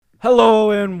Hello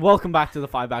and welcome back to the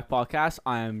Fullbacks podcast.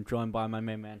 I am joined by my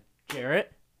main man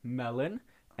Garrett, Melon,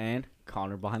 and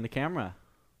Connor behind the camera.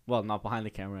 Well, not behind the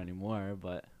camera anymore,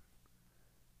 but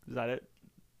Is that it?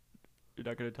 You're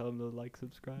not gonna tell them to like,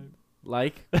 subscribe?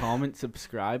 like, comment,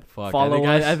 subscribe. Fuck, Follow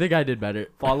us. I think I did better.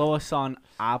 Follow us on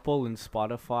Apple and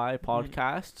Spotify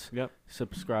podcasts. Yep.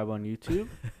 Subscribe on YouTube.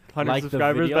 100 Like the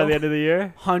subscribers by video. the end of the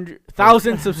year.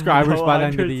 100,000 subscribers No, by the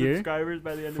end of 100 the year. Subscribers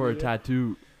by the end For a of the year.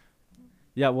 tattoo.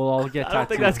 Yeah, we'll all get I don't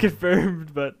think tattoos. that's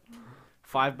confirmed, but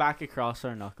 5 back across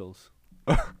our knuckles.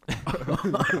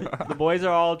 the boys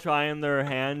are all trying their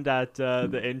hand at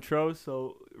the intro.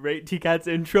 So rate T-Cat's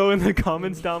intro in the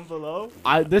comments down below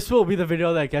This will be the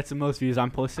video that gets the most views.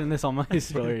 I'm posting this on my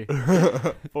story.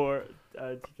 for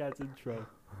T-Cat's intro.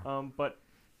 But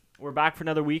we're back for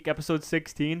another week, episode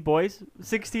 16, boys.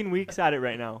 16 weeks at it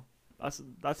right now. That's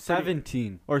pretty-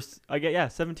 17. I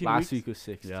get 17 Last weeks. week was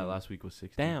 16. Yeah, last week was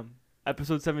 16. Damn.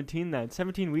 Episode 17 then.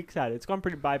 17 weeks at it. It's gone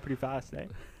pretty fast, eh?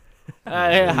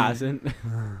 It hasn't.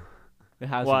 It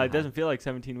hasn't. Well, it doesn't feel like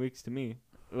 17 weeks to me.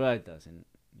 Well, it doesn't.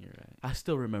 You're right. I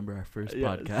still remember our first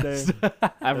Yeah, podcast.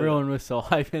 same. Everyone was so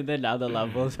hyped, and then now the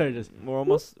levels are just. We're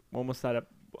almost at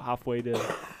halfway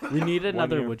to. We need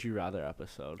another year. Would You Rather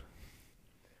episode.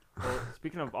 Well,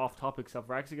 speaking of off-topic stuff,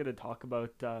 we're actually going to talk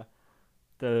about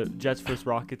the Jets vs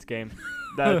Rockets game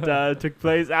that took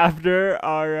place after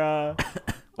our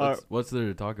What's there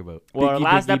to talk about? our Biggie,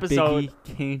 last biggie, episode.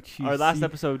 biggie, can't you Our last see?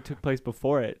 episode took place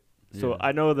before it. So Yeah.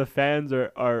 I know the fans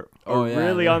are Oh, yeah,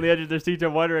 really yeah. on the edge of their seats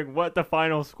and wondering what the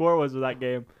final score was of that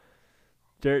game.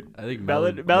 Dirt. I think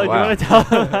Melon, Melon. do you want to tell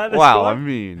them the Wow, score? I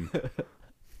mean,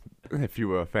 if you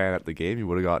were a fan at the game, you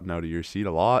would have gotten out of your seat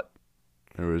a lot.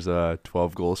 There was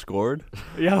 12 goals scored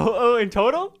Yeah, in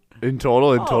total? in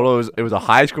total. In Oh. total, it was a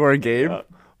high scoring game. Yeah.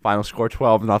 Final score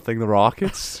 12-0. The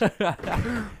Rockets.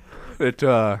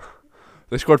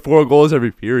 They scored 4 goals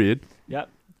every period. Yep.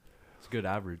 It's good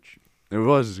average. It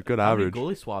was a good How many average,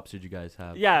 goalie swaps did you guys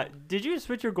have? Yeah, did you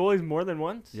switch your goalies more than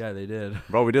once? Yeah, they did.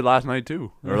 bro. We did last night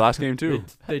too, or last game too.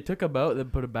 They took him out, then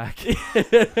put him back. Is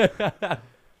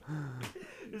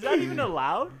that even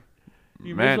allowed?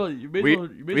 You Man, you made we- as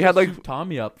well, you made we as had, well like, soup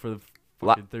Tommy up for the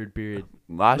La- fucking third period.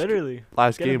 Last Literally.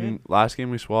 last Get 'em game, in. last game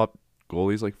we swapped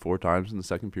goalies like 4 times in the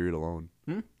second period alone.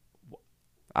 Hmm?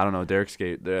 I don't know. Derek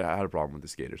skate. I had a problem with the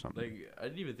skate or something. Like, I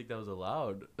didn't even think that was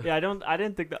allowed. Yeah, I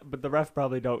didn't think that, but the ref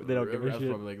probably don't. They don't give a Refs shit.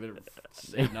 probably like,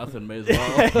 ain't nothing, may as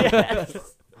well.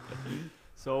 Yes.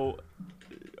 So,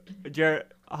 Jared,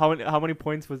 how many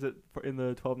points was it in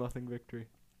the 12-0 victory?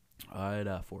 I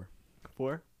had 4.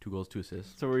 4. 2 goals, 2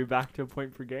 assists. So were we back to a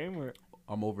point per game, or?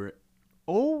 I'm over it.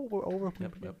 Oh, we're over a point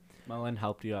Yep, per game. yep. Melon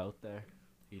helped you out there.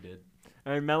 He did.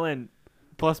 All right, Melon,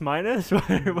 plus minus.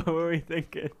 What were we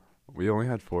thinking? We only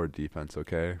had 4 defense.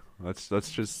 Okay, let's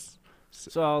just.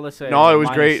 So let's say. No, it was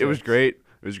minus great. It was 6. great.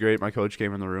 It was great. My coach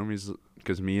came in the room. He's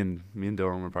because me and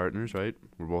Dylan were partners, right?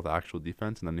 We're both actual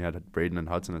defense, and then you had Braden and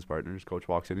Hudson as partners. Coach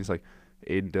walks in. He's like,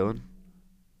 "Aiden, Dylan,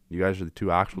 you guys are the 2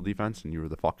 actual defense, and you were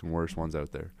the fucking worst ones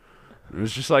out there." It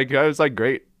was just like I was like,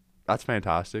 "Great, that's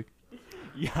fantastic."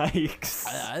 Yikes!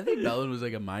 I think Melon was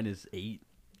like a -8.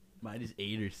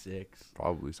 -8 or 6.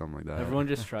 Probably something like that. Everyone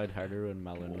just tried harder when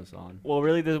Melon was on. Well,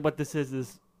 really, what this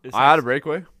is I had a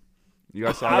breakaway. You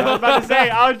guys saw I was that? about to say.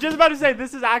 I was just about to say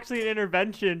this is actually an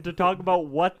intervention to talk about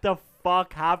what the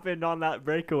fuck happened on that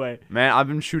breakaway. Man, I've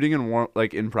been shooting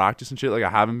in practice and shit. Like I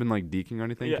haven't been like deking or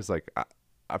anything Yeah. because like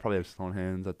I probably have stone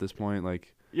hands at this point.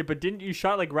 Like Yeah, but didn't you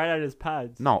shot like right at his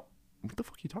pads? no, what the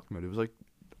fuck are you talking about? It was like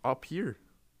up here.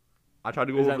 I tried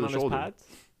to go Is that over on the his shoulder. pads?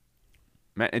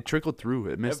 Man, it trickled through.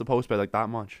 It missed the post by like that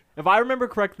much. If I remember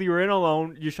correctly, you were in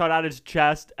alone. You shot at his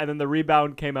chest, and then the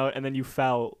rebound came out, and then you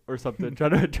fell or something.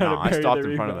 trying to No, bury I stopped the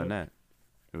in front of the rebound. net.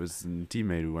 It was a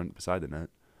teammate who went beside the net.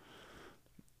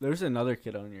 There's another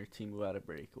kid on your team who had a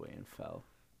breakaway and fell.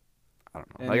 I don't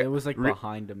know. And Like it was like re-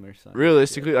 behind him or something.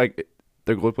 realistically, like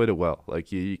the goalie played it well. Like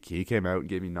he came out and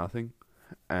gave me nothing,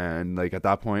 and like at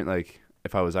that point, like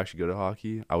if I was actually good at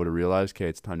hockey, I would have realized, okay,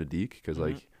 it's time to deke because Mhm.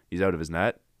 like he's out of his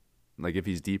net. Like if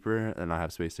he's deeper and I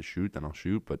have space to shoot, then I'll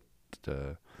shoot. But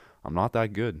I'm not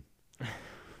that good.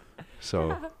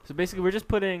 So So basically,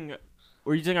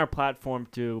 we're using our platform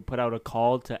to put out a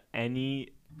call to any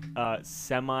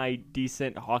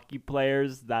semi-decent hockey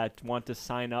players that want to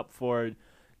sign up for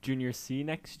Junior C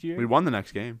next year. we won the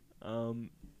next game.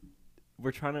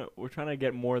 We're trying to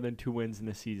get more than 2 wins in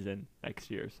the season next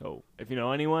year. So if you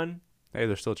know anyone, Hey,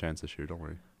 there's still a chance this year. Don't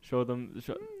worry. show them.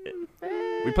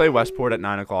 We play Westport at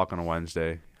 9:00 on a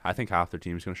Wednesday. I think half their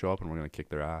team's gonna show up and we're gonna kick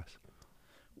their ass.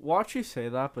 Watch you say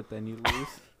that, but then you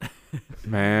lose.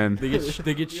 Man. They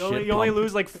get You only, shit. you only pumped.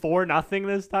 lose like 4-0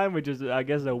 this time, which is I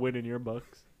guess a win in your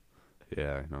books.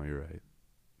 Yeah, no, you're right.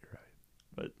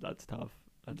 But that's tough.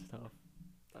 That's tough.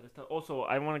 That is tough. Also,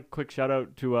 I want a quick shout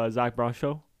out to Zach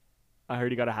Brosho. I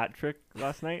heard he got a hat trick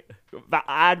last night.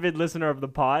 Avid listener of the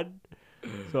pod.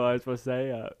 So I was supposed to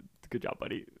say, good job,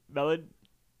 buddy. Melon,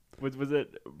 was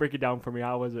it? Break it down for me.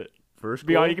 How was it? First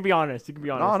You goal. can be honest. You can be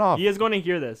honest. no. He is going to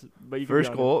hear this, but you can be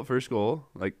honest. First goal.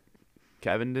 Like,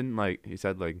 Kevin didn't like. He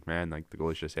said like, man, like the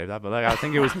goalie should have saved that. But like, I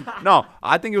think it was no.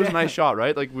 I think it was a nice shot,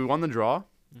 right? Like we won the draw.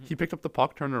 He picked up the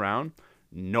puck, turned around,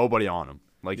 nobody on him.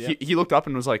 Like he looked up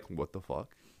and was like, what the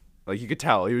fuck? Like you could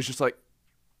tell he was just like,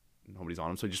 nobody's on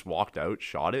him. So he just walked out,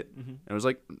 shot it, and it was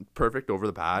like perfect over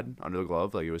the pad, under the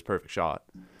glove. Like it was perfect shot.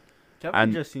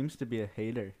 Kevin just seems to be a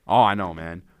hater. Oh, I know,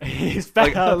 man. He's fed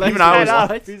Like, up. even I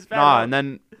was He's fed nah, up. and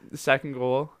then the second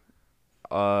goal,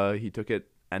 he took it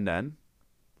end to end.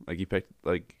 Like he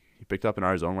picked up in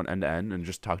our zone, went end to end, and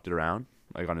just tucked it around,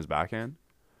 like on his backhand.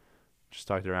 Just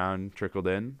tucked it around, trickled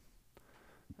in,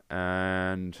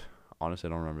 and honestly,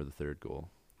 I don't remember the third goal.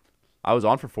 I was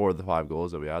on for 4 of the 5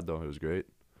 goals that we had, though. It was great.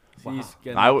 So he's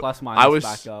getting I the w- plus I minus was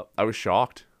back up. I was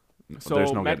shocked. So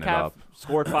There's no getting it Metcalf up.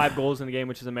 scored 5 goals in the game,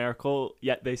 which is a miracle.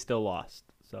 Yet they still lost.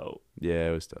 So Yeah,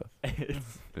 it was tough.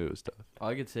 it's It was tough. All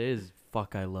I could say is,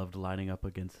 fuck, I loved lining up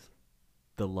against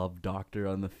the love doctor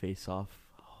on the face-off.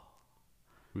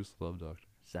 Who's the love doctor?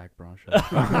 Zach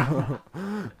Bronshaw.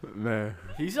 Man.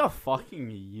 He's a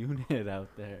fucking unit out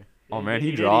there. Oh, man,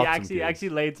 he did. dropped some He kids. actually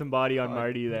laid some body on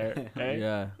Marty there. Hey?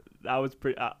 Yeah. That was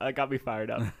pretty. That got me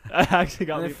fired up. That actually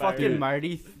got And me then fired fucking up.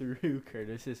 Marty threw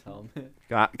Curtis's helmet.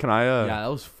 Can I Yeah, that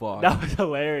was fucked. That was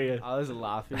hilarious. I was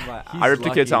laughing, but He's I ripped the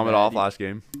lucky, kid's helmet man. off last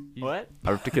game. What?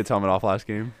 I ripped the kid's helmet off last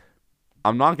game.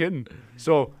 I'm not kidding.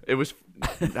 So it was,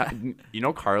 you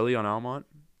know Carly on Almont?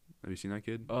 Have you seen that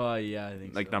kid? Oh, yeah, I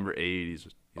think Like so. number 8.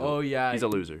 Yeah. He's a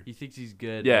loser. He thinks he's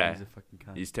good. Yeah. But he's a fucking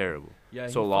cunt. He's terrible. Yeah,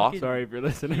 so he lost. fucking- Sorry if you're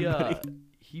listening. He, buddy.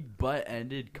 he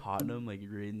butt-ended Cottenham, like,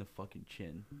 right in the fucking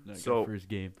chin. Like, So- our first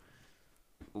game.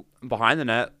 Behind the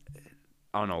net,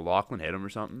 I don't know, Lachlan hit him or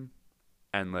something.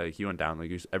 And like he went down, like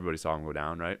everybody saw him go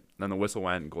down, right? Then the whistle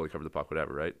went and goalie covered the puck,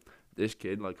 whatever, right? This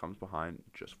kid like comes behind,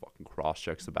 just fucking cross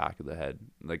checks the back of the head,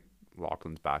 like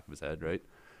Lachlan's back of his head, right?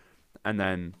 And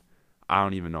then I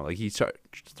don't even know, like he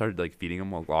started like feeding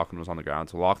him while Lachlan was on the ground.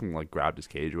 So Lachlan like grabbed his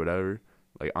cage or whatever,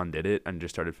 like undid it and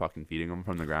just started fucking feeding him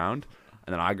from the ground.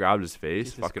 And then I grabbed his face,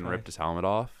 Jesus fucking Christ. ripped his helmet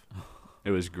off.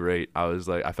 It was great. I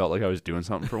felt like I was doing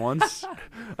something for once.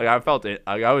 Like I felt it.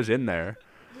 Like I was in there.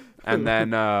 And then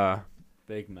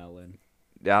big melon.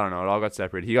 yeah, I don't know. It all got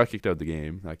separated. He got kicked out of the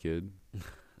game, that kid.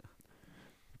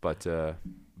 But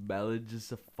Melon's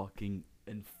just a fucking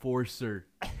enforcer.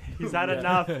 He's had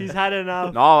enough. He's had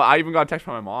enough. no, I even got a text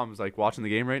from my mom. Was like, watching the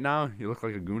game right now. You look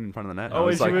like a goon in front of the net. I Oh,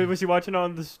 was was she watching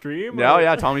on the stream? yeah, or-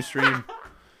 yeah. Tommy's stream.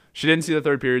 She didn't see the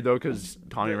third period though, because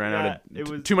Tommy ran out of it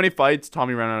was- too many fights.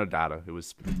 Tommy ran out of data. It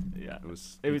was. Yeah. It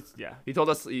was. It was. Yeah. He told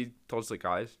us like,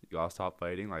 guys, you gotta stop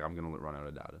fighting. Like I'm gonna run out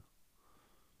of data.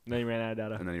 And then he ran out of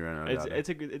data. And then he ran out of data.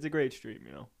 It's a great stream,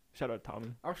 you know. Shout out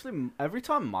Tommy. Actually, every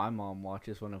time my mom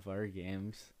watches one of our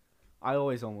games, I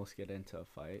always almost get into a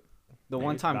fight. The Maybe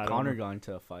one it's time bad Connor omen. got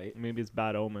into a fight. Maybe it's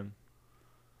bad omen.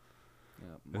 Yeah,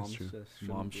 That's mom's true. just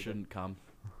Mom be shouldn't come.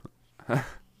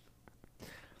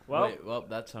 Well, Wait, well,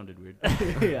 that sounded weird.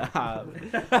 there. Yeah.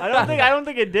 I don't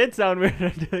think it did sound weird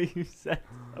until you said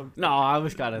something. No, I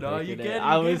was kind of No, thinking you it. gave,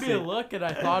 I you was gave me a look, and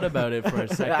I thought about it for a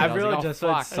second. I was everyone like, oh, just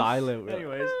went fuck. silent. with it.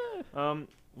 Anyways,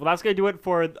 well, that's gonna do it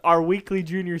for our weekly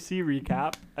Junior C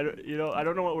recap. I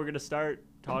don't know what we're gonna start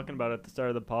talking about at the start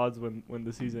of the pods when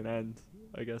the season ends.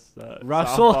 I guess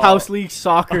Russell softball House League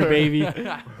Soccer, baby.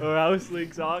 or House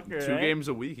League Soccer. 2 eh? games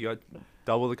a week. You got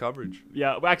double the coverage.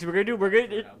 Yeah, well,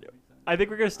 actually, I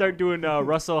think we're gonna start doing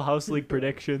Russell House League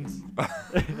predictions.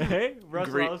 Hey,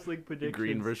 Russell Green- House League predictions.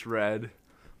 Green versus red.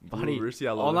 Buddy, Blue versus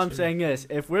yellow. all I'm saying is,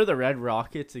 if we're the Red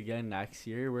Rockets again next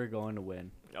year, we're going to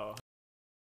win. Oh.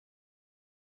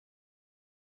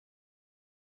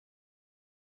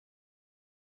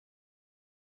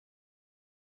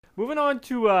 Moving on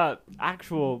to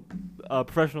actual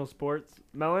professional sports.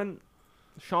 Melon,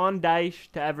 Sean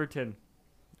Dyche to Everton.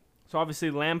 So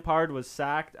obviously Lampard was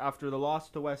sacked after the loss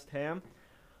to West Ham.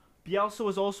 Bielsa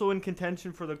was also in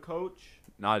contention for the coach.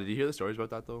 Nah, did you hear the stories about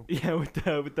that though? Yeah, with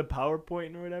the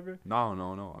PowerPoint or whatever. No.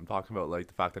 I'm talking about like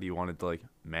the fact that he wanted to like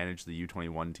manage the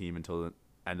U21 team until the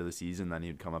end of the season. Then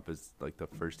he'd come up as like the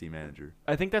first team manager.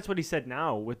 I think that's what he said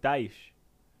now with Dyche.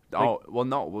 Oh well,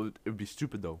 no. Well, it would be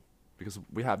stupid though, because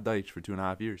we have Dyche for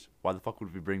 2.5 years. Why the fuck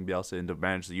would we bring Bielsa in to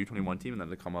manage the U21 team and then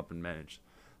to come up and manage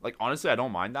like honestly, I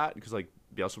don't mind that because like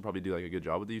Bielsa will probably do like a good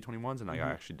job with the U21s and like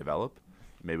actually develop.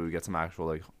 Maybe we get some actual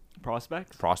like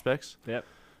Prospects. Yep.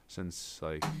 Since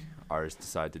like ours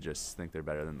decide to just think they're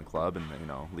better than the club and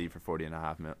leave for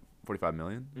 45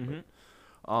 million.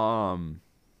 Mm-hmm.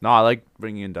 No, I like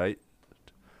bringing in Dyche.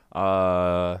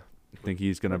 I think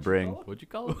he's gonna bring. What'd you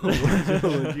call it?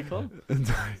 What'd you call him?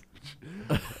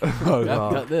 Oh, Yeah, no.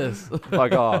 cut this.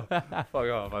 Fuck off. Fuck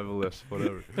off. I have a list.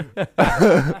 Whatever.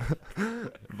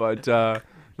 But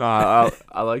no,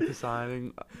 I like the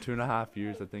signing. 2.5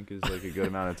 years, I think, is like a good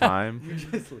amount of time. You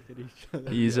just look at each other.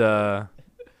 He's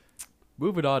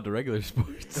Moving on to regular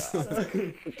sports.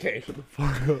 okay. Shut the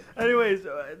fuck up. Anyways,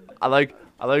 I like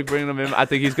bringing him in. I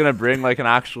think he's gonna bring like an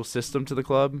actual system to the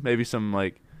club. Maybe some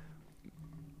like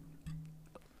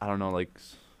I don't know, like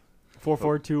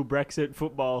 4-4-2 Brexit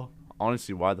football.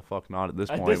 honestly, why the fuck not at this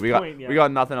At point? this we point, yeah.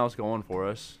 got nothing else going for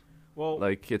us. Well,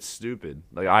 Like it's stupid.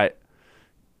 Like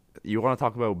you want to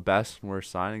talk about best and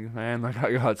worst signings, man? Like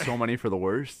I got so many for the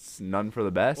worst, none for the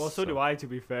best. well, so do I. To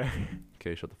be fair.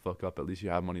 Okay, shut the fuck up. At least you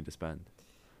have money to spend.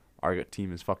 Our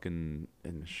team is fucking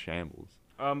in shambles.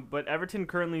 But Everton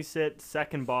currently sit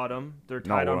second bottom. They're No,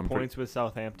 tied well, on I'm points with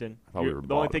Southampton. I thought we were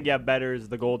The only thing bottom. you have better is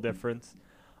the goal difference.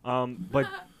 But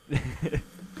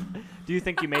do you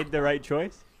think you made the right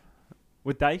choice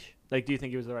with Dyche? Like, do you think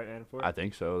he was the right man for it? I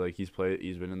think so. Like he's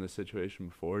been in this situation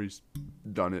before. He's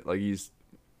done it. Like he's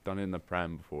done it in the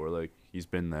Prem before. Like he's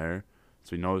been there,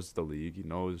 so he knows the league. He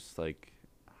knows like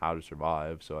how to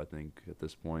survive. So I think at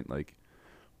this point, like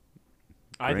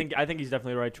I think he's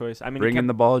definitely the right choice. I mean, bring in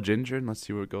the ball, Ginger, and let's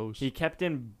see where it goes. he kept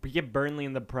Burnley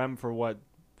in the Prem for what,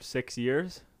 6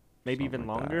 years, maybe Something even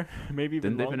like longer. Maybe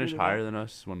even Didn't they longer finish than higher that. than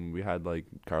us when we had like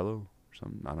Carlo or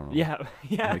something? I don't know. Yeah,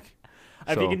 yeah. Like,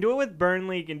 If so- he can do it with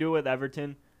Burnley, he can do it with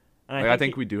Everton. And I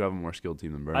think we do have a more skilled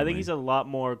team than Burnley. I think he's a lot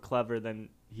more clever than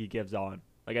he gives on.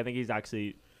 Like, I think he's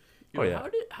actually. Oh, yeah.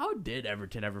 How did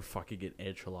Everton ever fucking get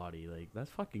Ancelotti? Like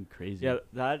that's fucking crazy. Yeah,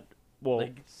 that. Well,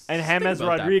 Like, and think James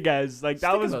about that. Rodriguez, like Just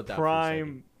that think was about that for a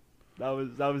prime. That was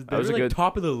That They was were a like good-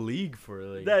 top of the league for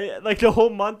like. like the whole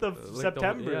month of like the whole-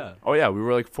 September. yeah. Oh yeah, we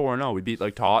were like 4-0. We beat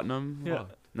like Tottenham. Yeah.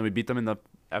 Fuck. Then we beat them in the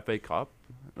FA Cup.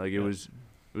 Like it was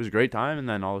a great time. And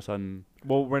then all of a sudden,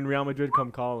 Well, when Real Madrid come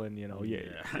calling, yeah. You're like,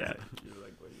 what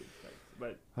do you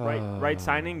expect? But right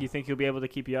signing, you think he'll be able to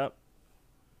keep you up?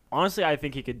 Honestly, I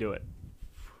think he could do it.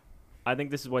 I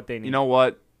think this is what they need. you know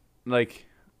what? Like,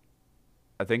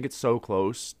 I think it's so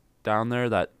close down there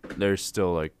that there's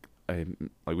still like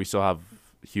we still have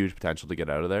huge potential to get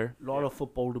out of there. A lot of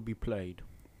football to be played.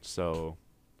 So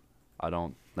I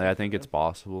think it's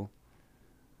possible.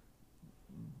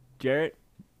 Jarrett,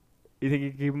 you think you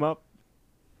can keep him up?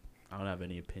 I don't have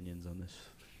any opinions on this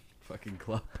fucking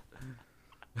club.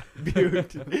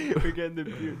 Butte. We're getting the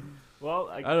Butte. Well,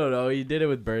 I don't know. He did it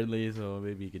with Burnley, so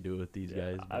maybe he could do it with these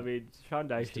guys. I but mean, Sean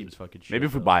this Dyche. team's fucking shit. Maybe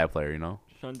if we though. buy a player,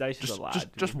 Sean Dyche is a lad.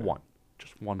 just one.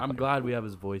 Just one. I'm player. glad we have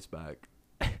his voice back.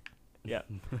 Yeah.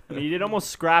 I mean, he did almost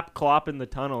scrap Klopp in the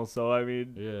tunnel. So I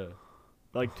mean, Yeah.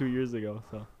 like 2 years ago.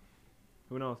 So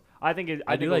who knows? I think it.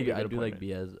 I do think like it'll be a good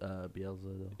Bielsa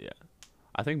appointment. though.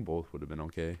 I think both would have been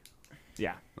okay.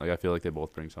 Yeah. Like I feel like they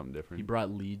both bring something He different.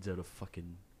 brought Leeds out of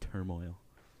fucking turmoil.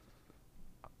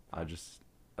 I just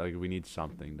like we need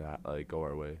something to like go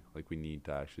our way. Like we need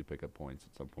to actually pick up points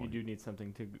at some You point. do need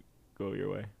something to go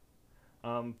your way.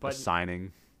 A But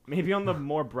signing. maybe on the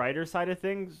more brighter side of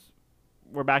things,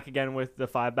 we're back again with the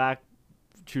 5-back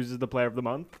chooses the player of the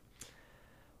month.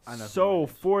 I know who So mine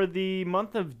is. for the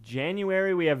month of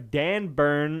January, we have Dan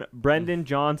Byrne, Brendan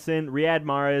Johnson, Riyad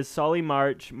Mahrez, Solly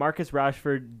March, Marcus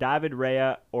Rashford, David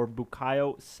Raya, or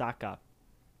Bukayo Saka.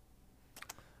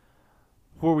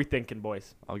 Who are we thinking,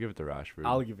 boys? I'll give it to Rashford.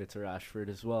 I'll give it to Rashford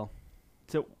as well.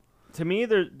 To me,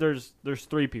 there's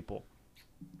three people: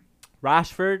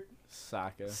 Rashford,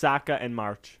 Saka. Saka, and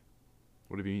March.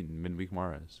 What do you mean, midweek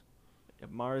Mahrez? Yeah,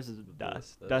 Mahrez is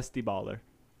That's- dusty baller.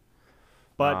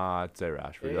 But I'd say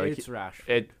Rashford. Like It's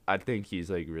Rashford. I think he's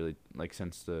like really like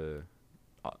since the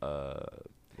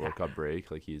World Cup break,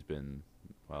 like he's been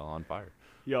on fire.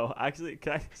 yo, actually,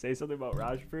 can I say something about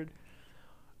Rashford?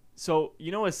 So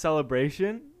you know his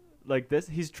celebration like this,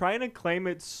 he's trying to claim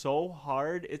it so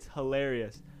hard, it's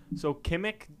hilarious. So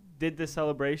Kimmich did the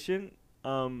celebration,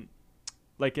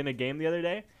 like in a game the other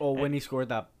day. Oh, when he scored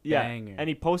that Yeah, banger. and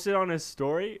he posted on his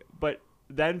story, but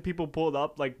then people pulled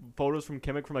up like photos from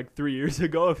Kimmich from like 3 years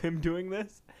ago of him doing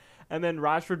this, and then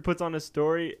Rashford puts on his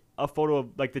story a photo of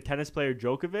like the tennis player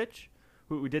Djokovic,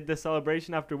 who did the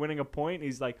celebration after winning a point.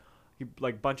 He's like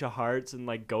bunch of hearts and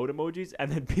like goat emojis,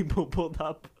 and then people pulled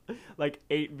up like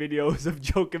 8 videos of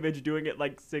Djokovic doing it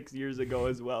like 6 years ago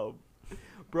as well.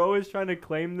 bro is trying to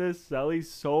claim this Selly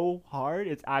so hard,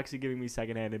 it's actually giving me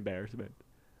secondhand embarrassment.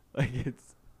 Like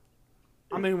it's.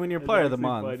 I mean, when you're it's player of the actually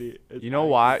month. funny. It's You know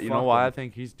actually why? You know why I fucking-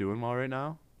 think he's doing well right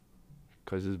now?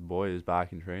 Because his boy is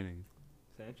back in training.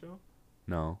 Sancho?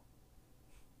 No.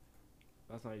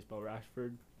 That's not how you spell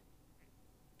Rashford.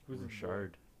 Who's his boy?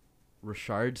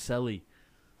 Richard Selly.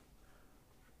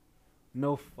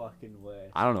 No fucking way.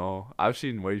 I don't know. I've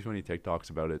seen way too many TikToks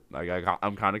about it. Like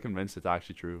I'm kind of convinced it's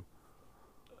actually true.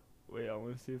 Wait, I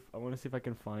want to see if I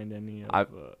can find any of.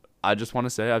 I just want to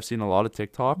say I've seen a lot of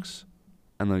TikToks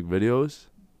and like videos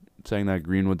saying that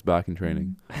Greenwood's back in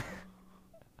training.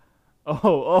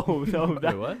 Oh no,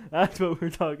 Wait, what? that's what we're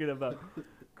talking about.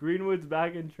 Greenwood's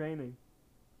back in training.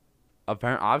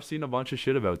 Apparently, I've seen a bunch of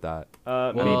shit about that.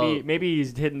 Well- Maybe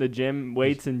he's hitting the gym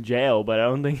weights in jail, but I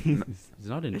don't think he's. He's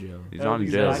not in jail. He's I don't not in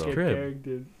think jail back though. at Crib.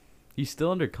 Carrington. He's still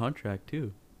under contract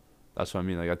too. That's what I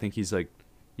mean. Like I think he's like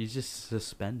He's just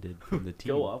suspended from the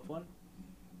team. Go up one.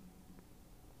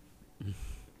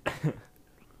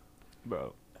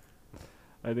 Bro,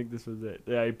 I think this was it.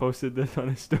 Yeah, he posted this on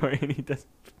his story, and he does.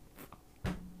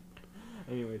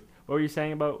 Anyways, what were you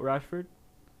saying about Rashford?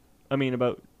 I mean,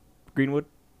 about Greenwood?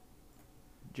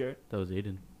 Jared? That was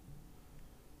Aiden.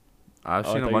 I've Oh,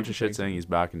 I seen thought a you bunch were of shit saying saying he's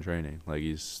back in training. Like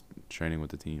he's training with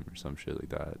the team or some shit like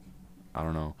that. I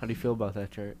don't know. How do you feel about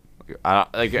that, Jared?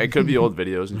 Like it could be old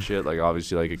videos and shit. Like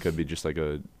obviously, like it could be just like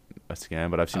a scam.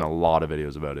 But I've seen a lot of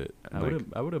videos about it. I And,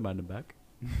 like, would have minded him back.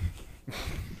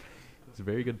 He's a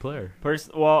very good player.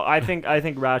 Well, I think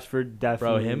Rashford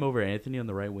definitely. Bro, him over Anthony on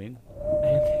the right wing.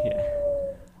 Yeah.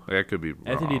 like I could be.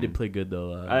 Anthony wrong. did play good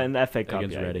though. In the FA Cup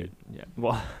against yeah, he Reading. did. Yeah.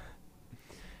 Well,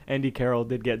 Andy Carroll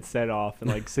did get sent off in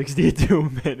like 62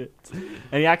 minutes,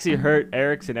 and he actually hurt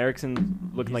Ericsson.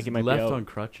 Ericsson looking like he might left be out. on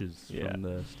crutches Yeah. from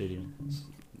the stadium.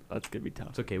 That's gonna be tough.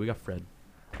 It's okay. We got Fred.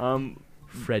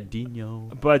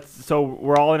 Fredinho. But so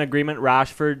we're all in agreement.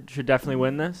 Rashford should definitely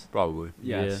win this. Probably.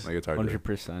 Yes. Like it's hard. To,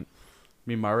 100%. I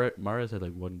mean, Mahrez had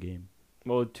like one game.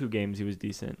 Well, 2 games he was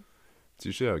decent. it's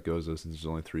usually how it goes though, since there's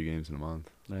only 3 games in a month.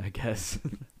 I guess.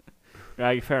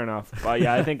 Right, fair enough. But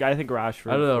yeah, I think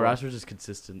Rashford. I don't know. for- Rashford's just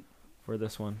consistent. for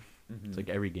this one. It's like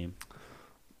every game.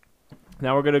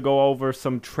 Now we're gonna go over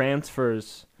some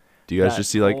transfers. Do you guys That- just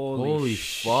see like? Holy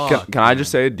fuck! Can I just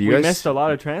say? Do you we guys missed a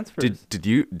lot of transfers.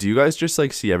 do you guys just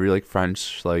like see every like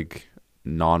French like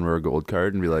non-rare gold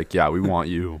card and be like, yeah, we want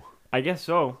you, I guess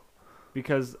so,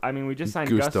 because I mean we just signed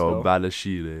Gusto Gusto.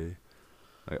 Badiashile,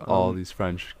 like all Um, these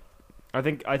French. I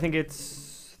think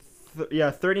it's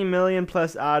 30 million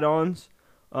plus add-ons,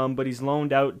 but he's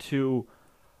loaned out to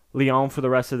Lyon for the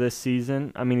rest of this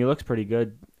season. I mean he looks pretty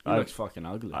good. He looks fucking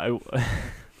ugly. I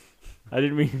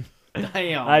didn't mean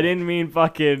Damn. I didn't mean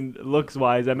fucking looks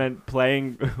wise. I meant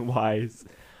playing wise.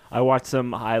 I watched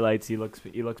some highlights. He looks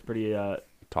pretty.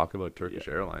 Talk about Turkish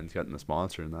Airlines getting the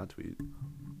sponsor in that tweet.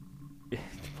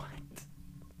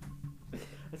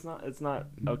 It's not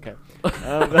okay.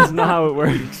 That's not how it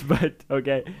works. But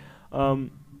okay.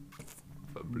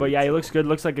 But yeah, he looks good.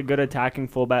 Looks like a good attacking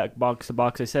fullback, box to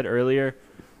box. I said earlier,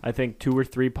 I think 2 or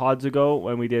 3 pods ago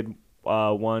when we did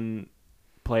one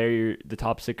player the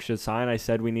top 6 should sign. I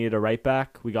said we needed a right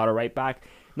back. We got a right back.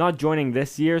 Not joining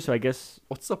this year, so I guess.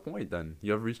 What's the point then?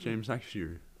 You have Reece James next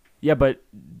year. Yeah, but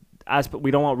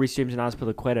we don't want Reece James and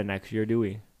Azpilicueta next year, do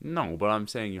we? No, but I'm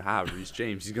saying you have Reece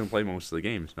James. He's gonna play most of the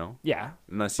games, no? Yeah,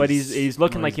 Unless but he's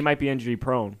looking like he might be injury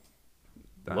prone.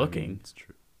 looking. It's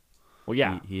true. Well,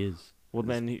 yeah. He is. Well,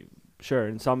 then sure.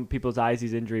 In some people's eyes,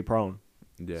 he's injury prone.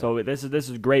 Yeah. So this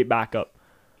is great backup.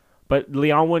 But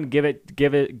Leon wouldn't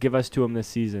give us to him this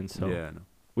season, so yeah. No.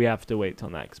 we have to wait till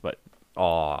next. But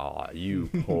Aw, you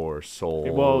poor souls.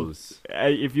 Well,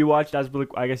 if you watched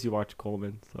Azpilicueta, I guess you watched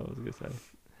Coleman. So I was gonna say,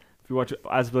 if you watch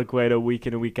Azpilicueta week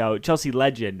in and week out, Chelsea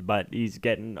legend, but he's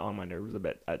getting on my nerves a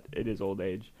bit at his old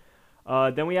age.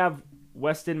 Then we have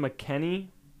Weston McKennie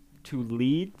to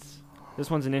Leeds. This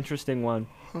one's an interesting one.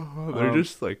 They're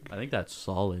just like. I think that's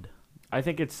solid. I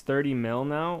think it's 30 mil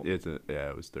now. It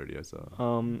was 30. I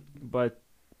saw. But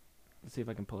let's see if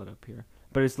I can pull it up here.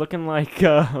 But it's looking like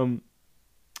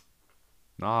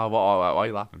Nah, why are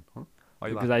you laughing? Huh? Why are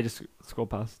you because laughing? I just scroll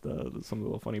past some a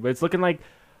little funny. But it's looking like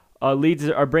Leeds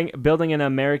are building an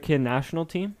American national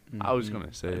team. I was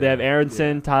gonna say. They have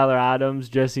Aronson, Tyler Adams,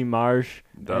 Jesse Marsh,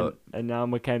 The- and now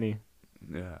McKennie.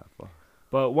 Yeah. Fuck.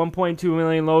 But 1.2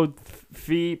 million load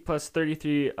fee plus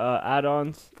 33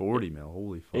 add-ons 40 mil.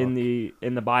 Holy fuck. in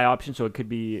the buy option, so it could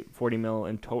be 40 mil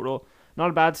in total. Not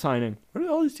a bad signing. Where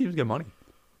do all these teams get money?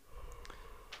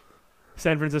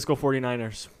 San Francisco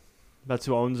 49ers. That's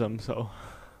who owns them. So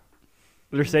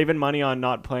They're saving money on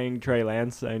not playing Trey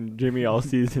Lance and Jimmy all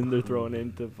season. They're throwing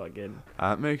into fucking.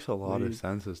 That makes a lot of Please.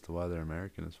 sense as to why they're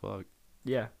American as fuck.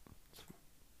 Yeah.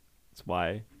 That's why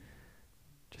I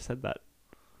just said that.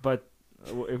 But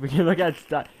if we can look at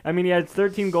that, I mean, he had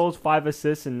 13 goals, 5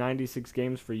 assists in 96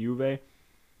 games for Juve. I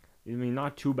mean,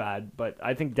 not too bad, but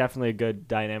I think definitely a good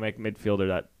dynamic midfielder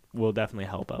that will definitely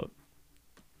help out.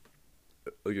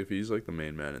 Like if he's like the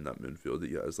main man in that midfield,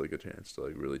 he has like a chance to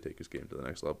like really take his game to the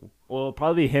next level. Well,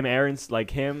 probably him, Adams,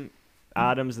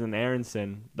 and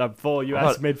Aronson. The full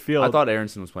U.S. midfield. I thought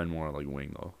Aronson was playing more like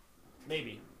wing though.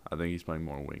 Maybe. I think he's playing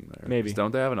more wing there. Maybe. 'Cause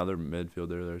don't they have another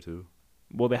midfielder there too?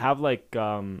 Well, they have like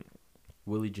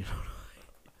Willie Gino.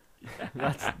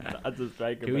 that's a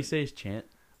striker. Can we but say his chant?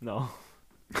 no?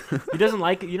 He doesn't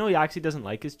like it. You know, he actually doesn't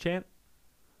like his chant.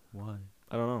 Why?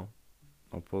 I don't know.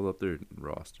 I'll pull up their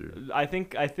roster. I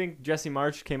think Jesse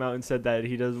March came out and said that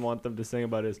he doesn't want them to sing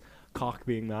about his cock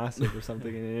being massive or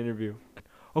something in an interview.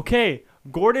 Okay,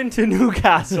 Gordon to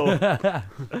Newcastle.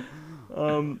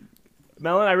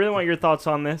 Melon, I really want your thoughts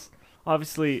on this.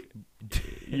 Obviously,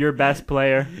 your best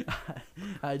player.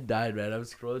 I died, man. I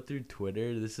was scrolling through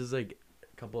Twitter. This is like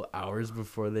a couple hours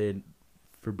before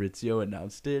Fabrizio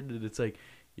announced it, and it's like,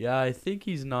 yeah, I think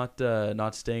he's not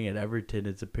staying at Everton.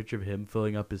 It's a picture of him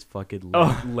filling up his fucking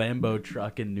Lambo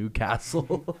truck in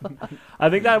Newcastle. I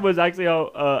think that was actually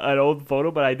an old photo,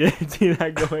 but I did see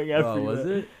that going everywhere. Oh, was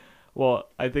it? Well,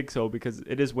 I think so because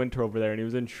it is winter over there, and he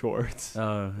was in shorts.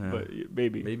 Oh, yeah. But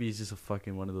maybe Maybe he's just a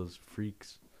fucking one of those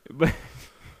freaks. but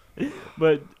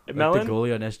Like Melon. the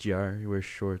goalie on SGR, he wears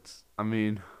shorts. I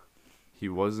mean, he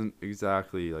wasn't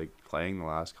exactly like playing the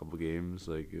last couple games.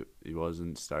 Like he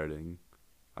wasn't starting.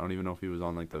 I don't even know if he was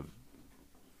on like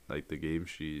the game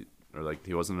sheet or like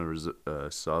he wasn't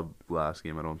a sub last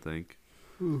game. I don't think.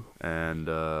 And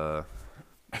I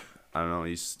don't know.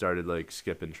 He started like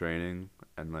skipping training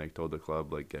and like told the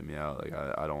club like get me out. Like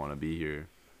I don't want to be here.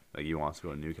 Like he wants to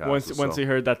go to Newcastle. Once he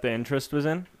heard that the interest was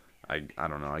in. I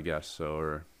don't know. I guess so.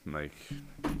 Or like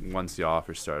once the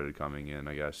offer started coming in,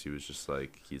 I guess he was just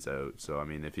like he's out. So I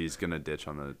mean, if he's gonna ditch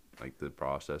on the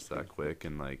process that quick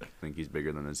and like think he's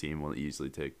bigger than the team, we'll easily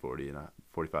take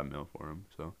 45 mil for him.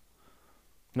 So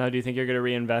Now, do you think you're gonna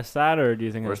reinvest that, or do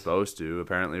you think we're that's- supposed to?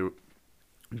 Apparently,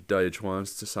 Dyche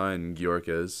wants to sign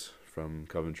Gjorkes from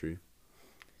Coventry.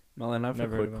 Melon, I have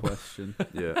Never a heard quick of him. question.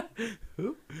 Yeah.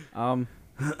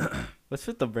 What's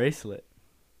with the bracelet?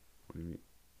 What do you mean?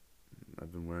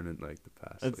 I've been wearing it like the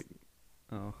past It's- like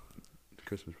Oh,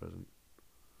 Christmas present.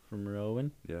 from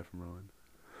Rowan. Yeah, from Rowan.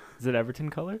 Is it Everton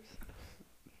colors?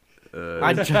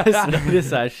 I just noticed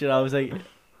that shit. I was like,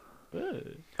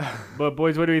 But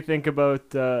boys, what do we think about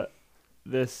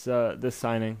this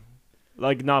signing?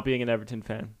 Like not being an Everton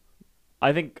fan,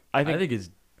 I think it's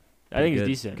it's good,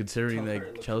 decent. considering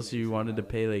like Chelsea wanted to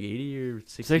pay like 80 or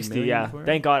 60 60, million yeah. for him.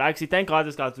 Thank God. Actually, thank God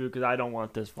this got through because I don't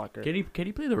want this fucker. Can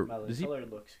he play the? Melon, Does he color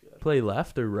looks good. play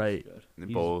left or right? Looks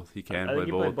good. Both. He can I play think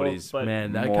he played both, but both, he's but-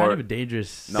 Man, that more- kind of a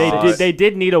dangerous. No, They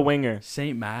did need a winger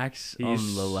Saint Max on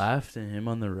He's- the left and him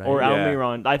on the right. or Yeah.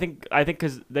 Almiron. I think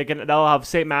because they'll have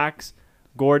Saint Max,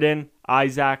 Gordon,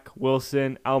 Isaac,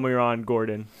 Wilson, Almiron,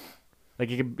 Gordon. Like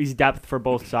he's depth for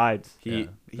both sides. he Yeah,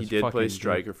 he that's did fucking play good.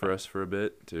 striker for us for a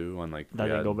bit too. On like That we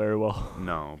didn't had- go very well.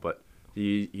 No, but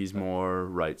he's more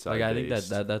right side. Like I think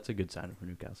based. that's a good sign for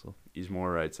Newcastle. He's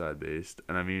more right side based,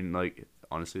 and I mean like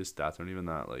honestly his stats aren't even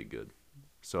that like good.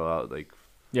 So like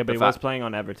Yeah, but The he fa- was playing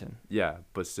on Everton. yeah,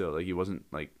 but still like he wasn't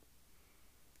like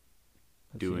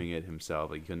Let's doing it himself.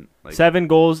 Like he couldn't like 7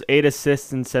 goals, 8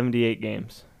 assists in 78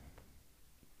 games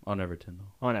On Everton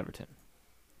though. on Everton.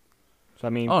 So I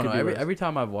mean, Oh could no! be Every worse. every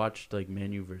time I've watched like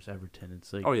Man U versus Everton,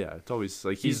 it's like oh yeah, it's always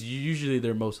like he's usually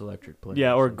their most electric player.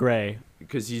 Yeah, or so. Gray.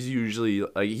 because he's usually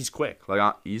like he's quick.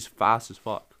 Like he's fast as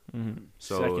fuck. Mm-hmm.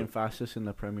 So Second fastest in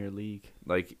the Premier League.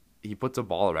 like he puts a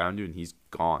ball around you and he's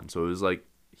gone. So it was like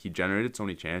he generated so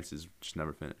many chances, just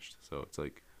never finished. So it's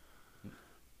like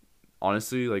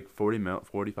honestly, like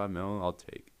 45 mil, I'll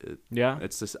take it. Yeah.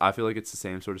 It's just I feel like it's the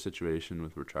same sort of situation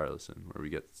with Richarlison where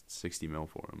we get 60 mil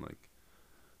for him. Like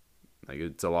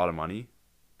it's a lot of money,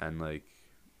 and like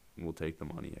we'll take the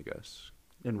money, I guess.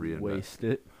 And Reinvest. waste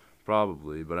it.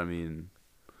 Probably, but I mean,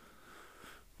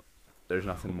 there's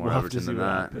nothing more We'll have to Everton see than what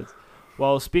that. happens.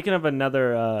 Well, speaking of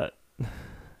another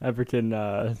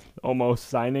Everton almost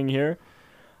signing here,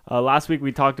 last week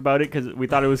we talked about it because we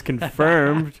thought it was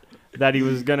confirmed that he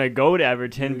was gonna go to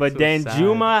Everton, You but look so sad.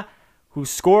 Danjuma, who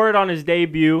scored on his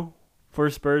debut for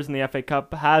Spurs in the FA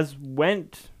Cup, has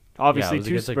went obviously yeah,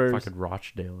 it was to against, Spurs. like fucking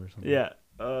Rochdale or something.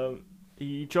 Yeah.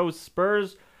 He chose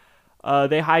Spurs.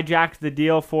 They hijacked the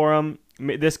deal for him.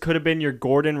 This could have been your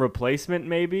Gordon replacement,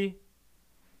 maybe.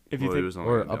 If you Well, he think, was only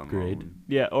Or gonna be on upgrade. loan.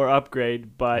 yeah, or upgrade.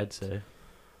 I'd But say.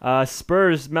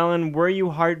 Spurs, Melon, were you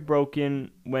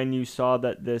heartbroken when you saw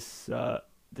that this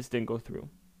didn't go through?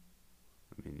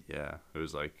 I mean, yeah, it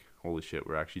was like, holy shit,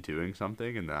 we're actually doing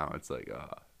something, and now it's like,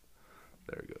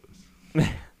 there it goes.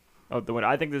 Oh, the winner.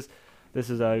 I think this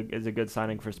is a good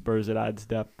signing for Spurs. It adds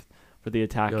depth for the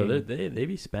attacking. Yo, they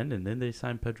be spending. Didn't they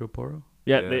sign Pedro Porro?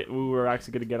 yeah, Yeah. we were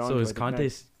actually going to get on. So to is it, I think,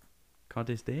 next.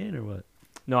 Conte staying or what?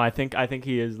 No, I think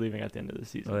he is leaving at the end of the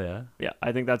season. Oh yeah. Yeah,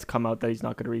 I think that's come out that he's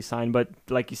not going to re-sign. But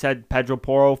like you said, Pedro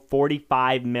Porro,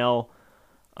 45 mil.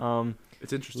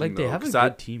 It's interesting, Like they though, have a 'cause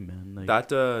good team, man. Like that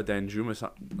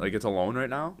Danjuma, like, it's a loan right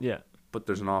now, Yeah, but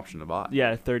there's an option to buy.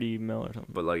 yeah, 30 mil or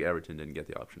something. But, like, Everton didn't get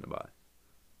the option to buy.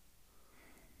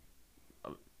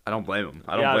 I don't blame him.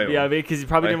 Yeah, because he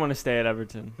probably Like, didn't want to stay at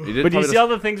Everton. He did But do you probably see all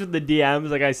the things with the DMs?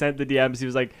 Like I sent the DMs. He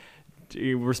was like,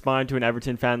 he responded to an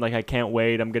Everton fan like, "I can't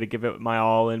wait. I'm gonna give it my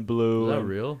all in blue." is that And-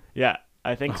 real? Yeah,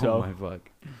 I think Oh so. my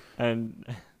fuck. And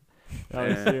that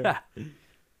was too.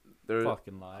 There,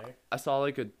 Fucking liar. I saw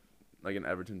like an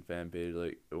Everton fan page.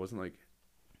 Like, it wasn't like,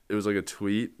 it was like a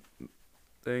tweet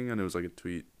thing, and it was like a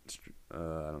tweet. I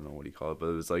don't know what you call it, but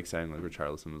it was like saying like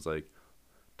Richarlison was like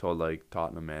told like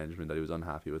Tottenham management that he was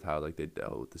unhappy with how like they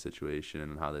dealt with the situation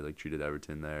and how they like treated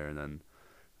Everton there, and then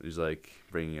he's like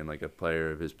bringing in like a player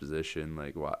of his position,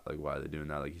 like why are they doing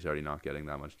that? Like, he's already not getting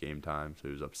that much game time, so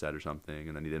he was upset or something,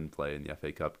 and then he didn't play in the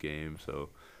FA Cup game, so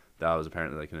that was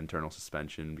apparently like an internal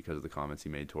suspension because of the comments he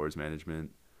made towards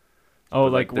management. Oh,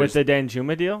 But, like with the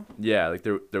Danjuma deal? Yeah, like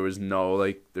there was no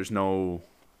like there's no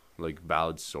like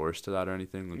valid source to that or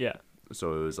anything. Like, Yeah,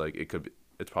 so it was like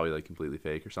it's probably like completely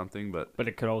fake or something, but but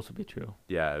it could also be true.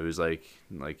 yeah, it was like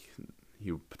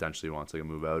he potentially wants like a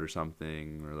move out or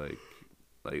something, or like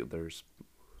there's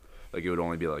like it would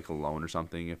only be like a loan or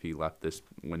something if he left this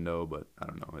window, but I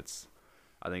don't know.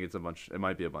 I think it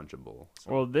might be a bunch of bull.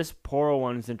 So. Well, this Porro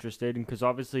one is interesting because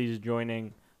obviously he's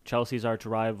joining Chelsea's arch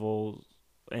rivals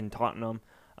in Tottenham,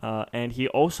 and he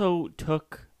also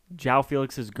took João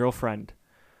Felix's girlfriend.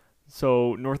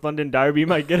 So North London derby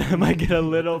might get a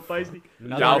little feisty.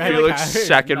 João Felix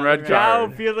second red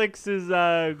card. João Felix's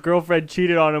girlfriend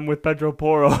cheated on him with Pedro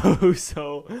Porro,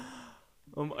 so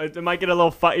it might get a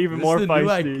little even more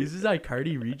feisty. Is this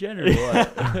Icardi regen or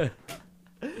what?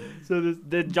 So this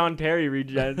did John Terry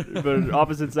regen, but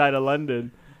opposite side of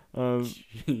London.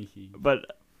 But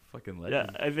Fucking yeah,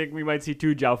 legend. I think we might see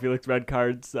 2 João Felix red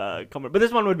cards coming. But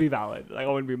this one would be valid. Like, I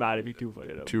wouldn't be mad if he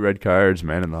 2-footed him. 2 red cards,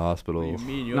 man in the hospital. What do you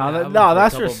mean? You No, only that- have no, him for a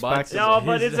that's couple respectable. bucks. No,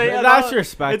 but it's a- That's no,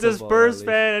 respectable. It's a Spurs at least.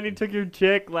 fan, and he took your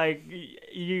chick. Like,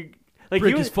 you like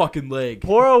break he his was, fucking leg.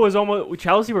 Porro was almost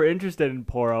Chelsea were interested in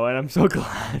Porro, and I'm so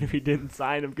glad we didn't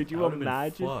sign him. Could I you would've been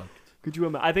imagine? fucked. Could you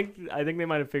imagine? I think they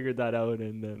might have figured that out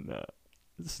and then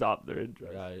stopped their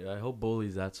interest. Yeah, I hope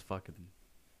Bullies that's fucking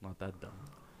not that dumb.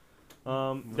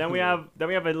 Then we have a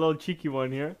little cheeky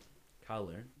one here.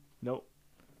 Kyler. Nope.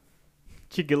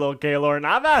 Cheeky little Keylor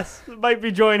Navas might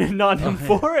be joining Nottingham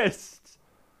Forest.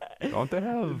 Don't they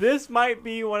have? This might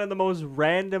be one of the most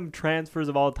random transfers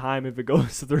of all time if it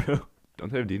goes through.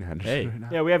 Don't they have Dean Henderson Hey. right now?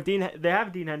 Yeah, we have Dean. They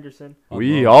have Dean Henderson.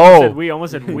 We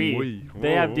Almost said we. We.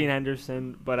 They have Whoa. Dean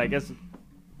Henderson, but I guess.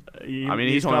 He's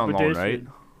only on loan, right?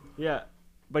 Yeah,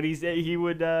 but he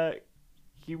would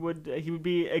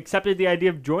be accepted the idea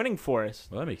of joining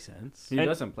Forest. Well, that makes sense. He And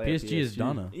doesn't play. PSG is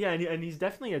Donna. Yeah, and he's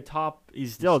definitely a top.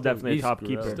 He's still definitely a top he's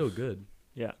keeper. Still good.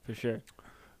 Yeah, for sure.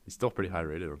 He's still pretty high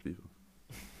rated on people.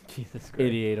 Jesus Christ.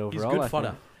 88 overall. He's I good think.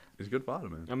 fodder. He's a good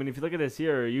bottom, man. I mean, if you look at this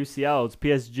here, UCL, it's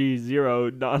PSG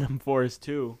 0, Nottingham Forest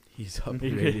 2. He's It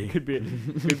upgrading.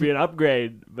 could be an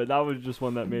upgrade, but that was just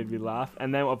one that made me laugh.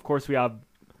 And then, of course, we have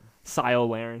Kyle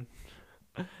Larin.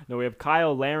 No, we have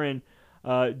Kyle Larin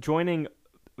joining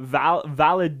Valid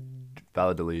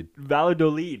delete.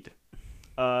 Valladolid.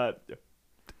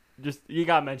 Just you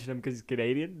gotta mention him because he's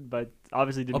Canadian, but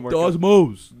obviously didn't Up work. the out.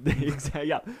 Osmos. Exactly.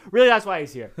 Yeah, really, that's why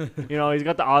he's here. You know, he's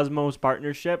got the Osmos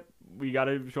partnership. We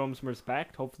gotta show him some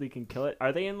respect. Hopefully, he can kill it.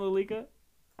 Are they in La Liga?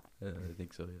 I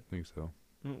think so. Yeah. I think so.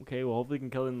 Okay, well, hopefully, he can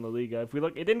kill it in La Liga. If we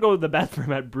look, it didn't go the best for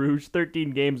him at Bruges.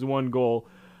 13 games, 1 goal,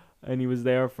 and he was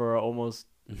there for almost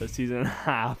a season and a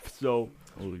half. So,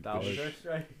 Holy That was shit. their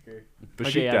striker. Besiktas,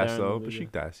 Okay, yeah, they're in though. the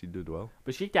league. Besiktas, he did well.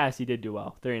 Besiktas, he did do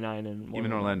well. 39 and one Even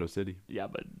goal. Orlando City. Yeah,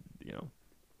 but you know,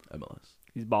 MLS.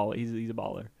 he's baller. He's a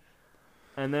baller.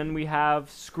 And then we have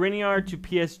Skriniar to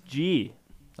PSG,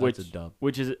 That's a dub.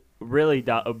 which is really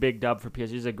a big dub for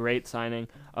PSG. It's a great signing.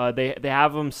 They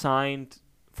have him signed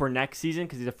for next season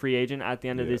because he's a free agent at the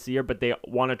end of Yeah. this year, but they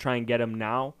want to try and get him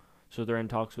now. So they're in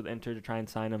talks with Inter to try and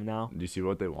sign him now. Do you see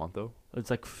what they want, though? It's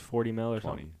like 40 mil or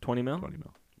 20. something. 20 mil? 20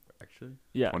 mil. actually.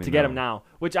 Yeah, 20 to get him mil. now,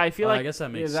 which I feel I like guess that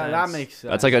makes yeah, sense. that makes sense.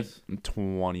 That's like a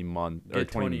 20-month or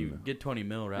Get 20. get 20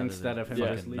 mil rather Instead than of him just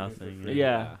fucking leaving for nothing. free.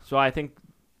 yeah. So I think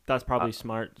that's probably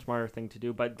smarter thing to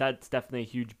do. But that's definitely a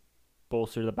huge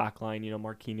bolster to the back line. You know,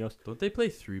 Marquinhos, Don't they play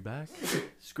 3-back?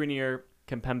 Skriniar,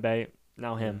 Kempembe,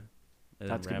 now him. And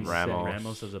That's then gonna be sick.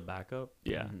 Ramos as a backup.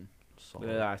 Yeah. Mhm. Solid.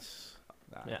 That's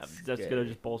That's gonna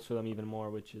just bolster them even more,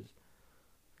 which is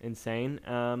insane.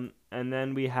 And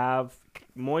then we have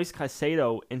Moise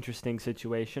Caicedo. Interesting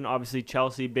situation. Obviously,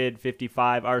 Chelsea bid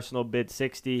 55, Arsenal bid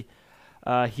 60.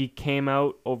 He came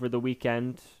out over the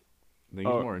weekend, I think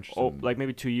he's more interested. like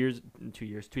maybe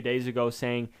 2 days ago,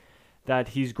 saying that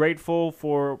he's grateful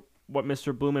for what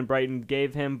Mr. Bloom and Brighton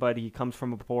gave him, but he comes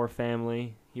from a poor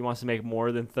family. He wants to make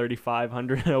more than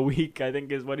 3,500 a week, I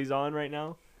think is what he's on right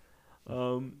now.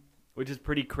 Which is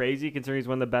pretty crazy considering he's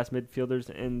one of the best midfielders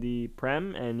in the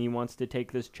Prem, and he wants to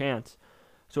take this chance.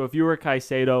 So if you were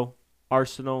Caicedo,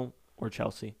 Arsenal or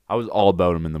Chelsea? I was all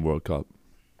about him in the World Cup.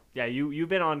 Yeah, you've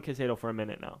been on Caicedo for a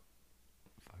minute now.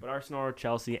 But Arsenal or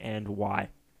Chelsea, and why?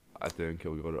 I think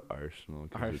he'll go to Arsenal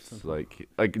because it's Arsenal.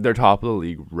 like they're top of the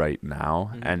league right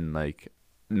now, Mhm. and like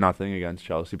nothing against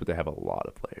Chelsea, but they have a lot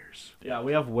of players. Yeah,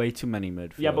 we have way too many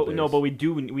midfielders. Yeah, but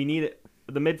we need it.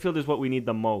 The midfield is what we need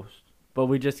the most. But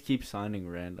we just keep signing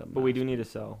random. But we do need to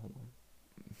sell.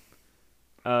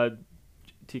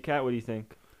 T-Cat, what do you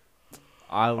think?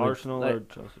 I would, Arsenal or like,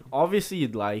 Chelsea? obviously,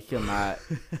 you'd like him at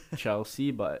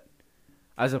Chelsea, but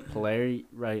as a player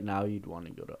right now, you'd want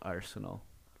to go to Arsenal.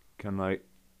 Can I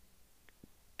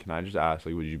just ask,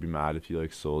 like, would you be mad if you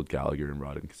like sold Gallagher and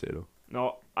brought in Caicedo?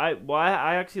 No, I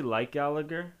actually like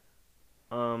Gallagher.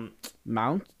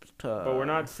 Mount, But we're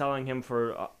not selling him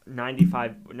for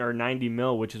 95 or 90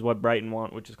 mil, which is what Brighton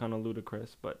want, which is kind of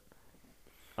ludicrous. But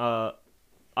I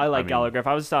like mean- Gallagher. If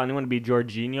I was selling anyone, to be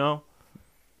Jorginho.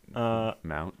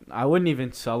 Mount? I wouldn't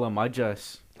even sell him. I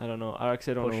just I don't know. I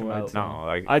actually don't Push know. him Who I'd out. sell. No,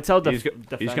 like I'd sell he's gonna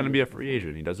defender. be a free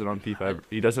agent. He does it on FIFA.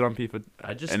 He does it on FIFA.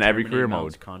 I just in every terminate career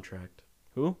Mount's mode. contract.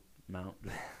 Who? Mount.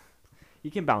 He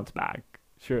can bounce back.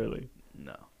 Surely.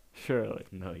 No, Surely.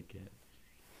 no, he can't.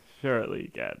 Surely he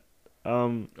can.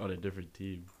 On a different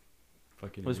team.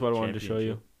 Fucking. That's what I wanted to show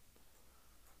you.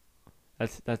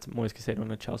 That's Moise Caicedo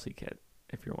on a Chelsea kit,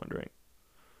 if you're wondering.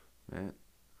 Man.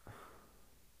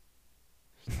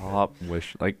 Stop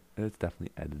wish like it's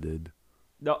definitely edited.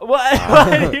 No, what?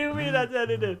 What do you mean that's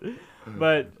edited?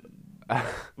 But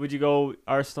would you go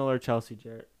Arsenal or Chelsea,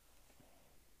 Jarrett?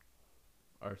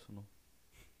 Arsenal.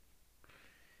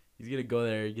 He's gonna go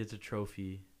there. He gets a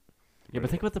trophy. Yeah, but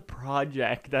think about the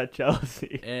project at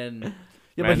Chelsea. And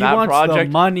yeah, Man, but he that wants the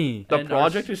project- money. The And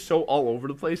project is so all over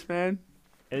the place, man.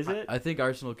 Is it? I think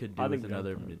Arsenal could do I with think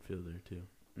another they'll- midfielder too.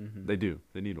 Mm-hmm. They do.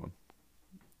 They need one.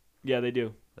 Yeah, they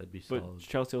do. That'd be But solid.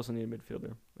 Chelsea also need a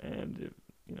midfielder, and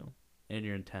you know And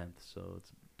you're in 10th, so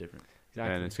it's different.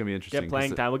 exactly. And it's gonna be interesting. Get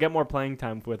playing time. We'll get more playing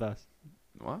time with us.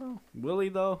 Wow. Will he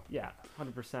though? Yeah,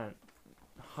 100%,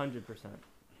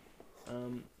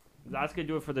 100%. That's gonna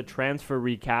do it for the transfer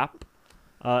recap.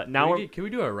 Now Can we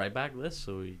do a right back list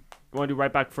so we want to do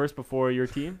right back first before your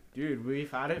team. Dude,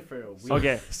 we've had it for a week.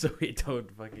 Okay. so we don't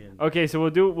fucking Okay, so we'll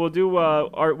do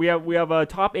we have a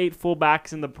top 8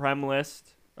 fullbacks in the Prem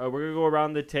list. We're gonna go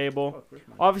around the table.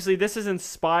 Obviously, this is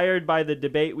inspired by the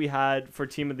debate we had for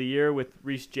Team of the Year with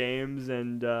Reece James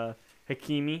and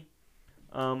Hakimi.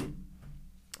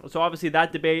 So obviously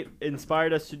that debate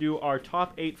inspired us to do our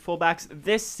top 8 fullbacks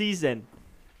this season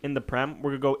in the Prem.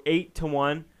 We're gonna go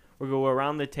 8-1. We're gonna go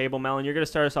around the table. Melon, you're gonna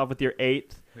start us off with your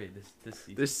 8th wait this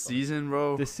season. This season,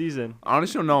 bro. this season. I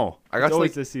honestly don't know. I It's got to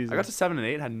always like this season. I got to 7 and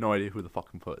 8. Had no idea who the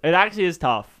fucking put. It actually is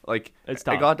tough. Like It's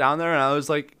I tough. got down there and I was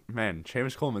like, man,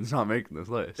 James Coleman's not making this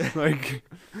list. Like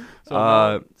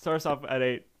So start us off at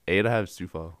 8. 8, I have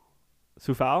Sufo.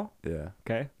 Sufal. Yeah.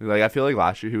 Okay. Like I feel like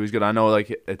last year he was good. I know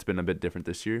like it's been a bit different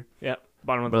this year. Yeah.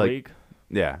 Bottom of But, the like, league.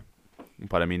 Yeah.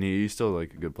 But I mean he's still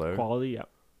like a good player. Quality. Yeah.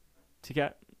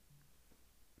 T-Cat.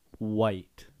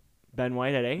 White. Ben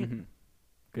White at 8. Mhm.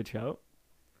 Good shout.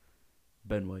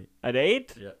 Ben White. At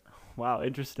 8? Yeah. Wow,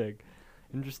 interesting.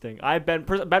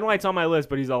 Ben White's on my list,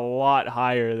 but he's a lot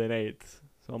higher than 8th.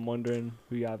 So I'm wondering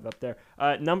who you have up there.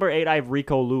 Number 8, I have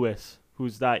Rico Lewis,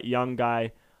 who's that young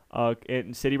guy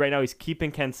in City right now. He's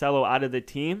keeping Cancelo out of the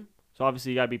team. So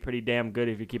obviously you got to be pretty damn good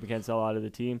if you're keeping Cancelo out of the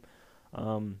team.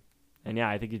 And yeah,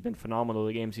 I think he's been phenomenal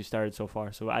the games he started so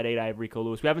far. So at 8, I have Rico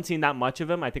Lewis. We haven't seen that much of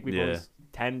him. I think we've only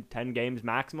 10 games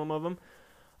maximum of him.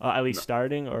 At least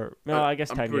starting, or no, I guess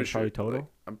I'm 10 pretty games sure, probably total. like,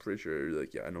 I'm pretty sure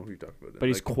like I know who you're talking about. But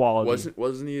he's like, quality.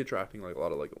 Wasn't he attracting like a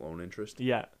lot of like loan interest?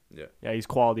 Yeah. Yeah. Yeah, he's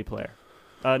quality player.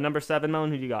 Number 7,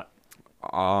 Melon, who do you got?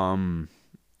 I'll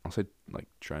say like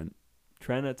Trent.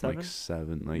 Trent at 7. like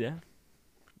 7. Like yeah.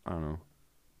 I don't know.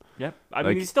 Yep. I Like,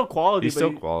 mean, he's still quality. He's but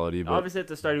still quality, but obviously at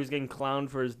the start he was getting clowned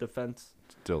for his defense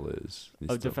still is. He's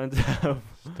of still, defensive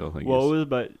still think woes,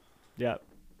 but yeah, I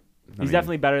he's mean,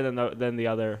 definitely better than the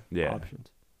other Yeah. options.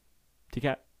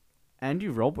 T-Cat. Andy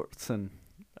Robertson.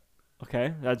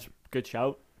 Okay, that's good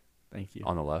shout. Thank you.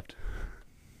 on the left.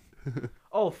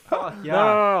 Oh fuck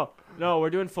yeah. No, we're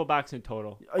doing fullbacks in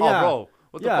total. Oh, yeah. Oh, bro.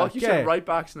 What the Yeah, fuck? You okay. said right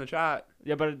backs in the chat.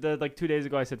 Yeah, but like 2 days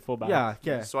ago I said fullbacks. Yeah.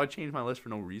 Okay. So I changed my list for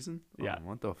no reason? Yeah. Oh,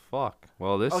 what the fuck?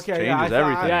 Well, this Okay, yeah, changes I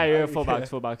thought- everything. Yeah, you're Okay.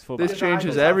 fullbacks. This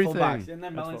changes everything. Fullbacks, and then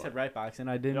That's Melon full- said right backs, and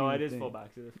I didn't. No, even it is think.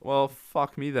 fullbacks. It is fullbacks. Well,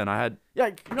 fuck me then. I had. Yeah.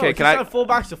 No, Okay, you can I- said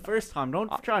fullbacks the first time. Don't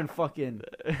try and fucking.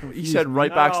 You confuse said me.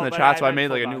 right backs in No, the but chat, I so I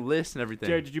meant made like a new fullbacks. list and everything.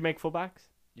 Jared, did you make fullbacks?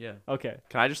 Yeah. Okay.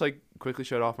 Can I just like quickly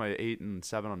shout off my 8 and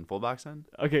 7 on fullbacks then?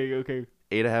 Okay.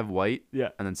 8 I have White. Yeah.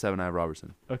 And then 7 I have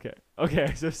Robertson. Okay.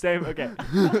 So same. Okay.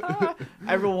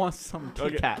 Everyone wants some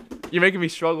Okay. cat. You're making me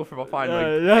struggle for finding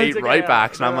like no, 8 it's okay, right yeah.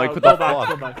 backs, and No, I'm no, like, what the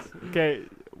fullbacks, fuck? fullbacks.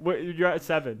 Okay. You're at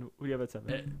 7. Who do you have at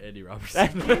 7? Eddie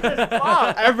Robertson.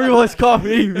 Everyone's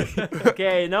copying me.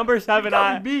 Okay, number 7.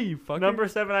 I me, fucker. Number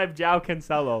 7, I have João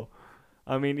Cancelo.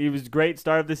 I mean, he was great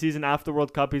start of the season. After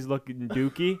World Cup, he's looking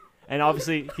dookie, and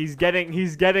obviously he's getting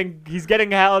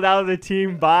held out of the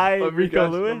team by Let me Rico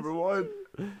guess, Lewis. Number 1.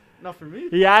 Not for me.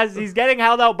 He's getting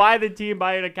held out by the team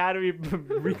by an academy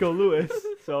Rico Lewis.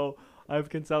 So I have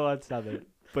Cancelo at 7,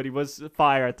 but he was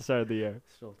fire at the start of the year.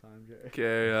 Still time, Jerry.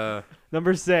 Okay,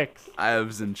 Number 6 I have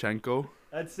Zinchenko.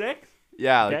 at 6.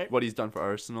 Yeah, like Okay. what he's done for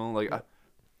Arsenal. Like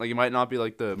he might not be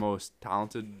like the most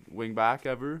talented wing back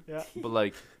ever, Yeah. but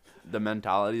like the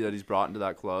mentality that he's brought into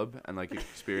that club and like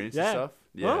experience Yeah. and stuff.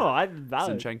 Yeah, Oh, I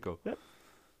valid. Zinchenko.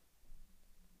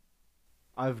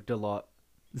 I have Delot.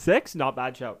 6, not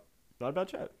bad shout. Not a bad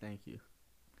shout. Thank you.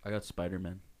 I got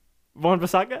Spider-Man. Von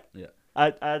Bissaka? Yeah.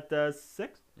 At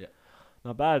 6? Yeah.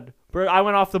 Not bad. Bro, I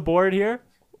went off the board here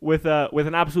with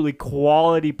an absolutely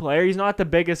quality player. He's not the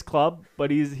biggest club, but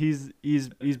he's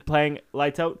playing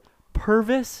lights out.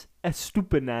 Purvis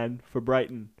Estupinan for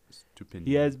Brighton. Stupid.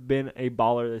 He has been a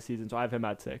baller this season, so I have him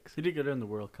at 6. He did good in the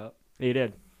World Cup. He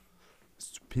did.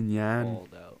 Stupinian.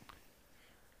 Balled out.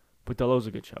 But Delo's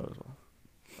a good shout as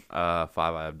well. 5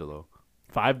 I have Delo.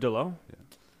 5 Delo.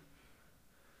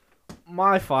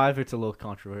 My 5, it's a little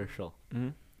controversial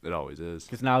Mm-hmm. It always is.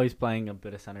 because now he's playing a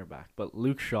bit of center back. But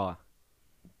Luke Shaw,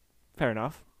 Fair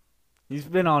enough. he's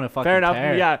been on a fucking Fair enough,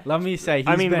 tear. yeah. Let me say, he's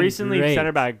I mean, been recently great.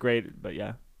 center back, great, but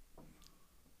yeah.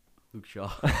 Luke Shaw.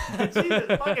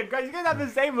 Jesus fucking Christ, you guys have the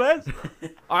same list.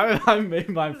 I made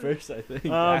mine first, I think.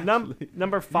 actually.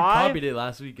 Number You 5. copied it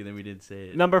last week and then we didn't say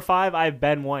it. Number 5, I have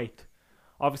Ben White.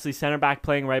 Obviously, center back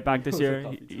playing right back this Those are year.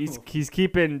 tough to He's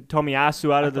keeping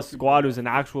Tomiyasu out of the thought you squad, were- who's an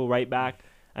actual right back,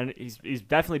 and he's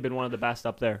definitely been one of the best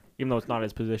up there, even though it's not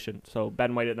his position. So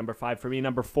Ben White at number 5 for me.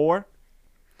 Number 4,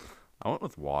 I went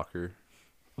with Walker.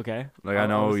 okay. Like I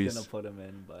know was he's gonna put him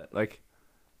in, but like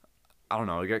I don't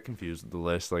know. I get confused with the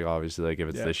list. Like obviously, like if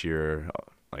it's Yeah. this year,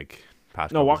 like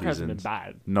past. No, couple Walker hasn't been seasons.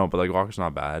 bad. No, but like Walker's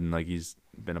not bad, and like he's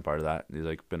been a part of that. He's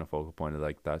like been a focal point of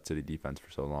like that City defense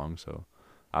for so long. So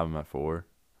I have him at 4.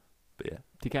 But yeah,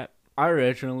 T-Cat. I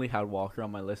originally had Walker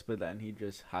on my list, but then he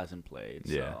just hasn't played.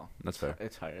 yeah, So that's fair.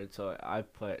 it's hard. So I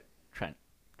put Trent.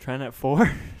 Trent at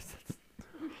 4.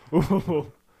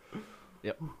 Ooh.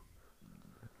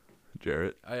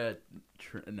 Jarrett. I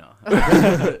got no.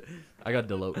 I got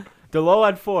Delote. Delo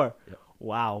at 4. Yep.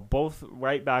 Wow, both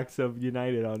right backs of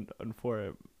United on 4.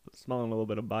 I'm smelling a little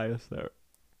bit of bias there.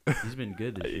 He's been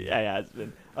good this year. Yeah, it's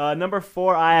been. Number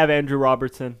 4, I have Andrew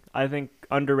Robertson. I think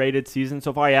underrated season.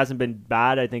 So far, he hasn't been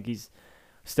bad. I think he's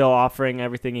still offering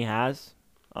everything he has.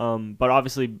 But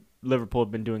obviously, Liverpool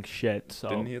have been doing shit. So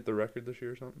Didn't he hit the record this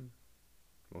year or something?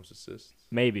 Most assists.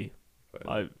 maybe. But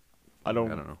I don't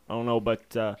know. know.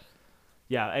 But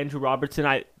yeah, Andrew Robertson.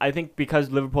 I think because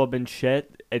Liverpool have been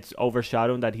shit, it's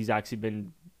overshadowed that he's actually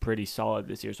been pretty solid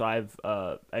this year. So I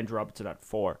have Andrew Robertson at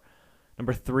 4.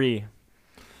 Number 3,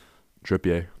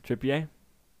 Trippier. Trippier.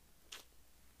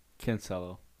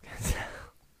 Cancelo.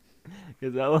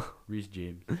 Gazelle. Reece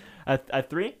James. At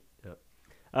 3?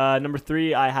 Yep. Number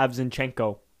 3, I have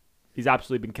Zinchenko. He's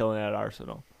absolutely been killing it at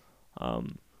Arsenal.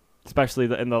 Especially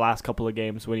in the last couple of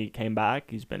games when he came back.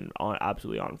 He's been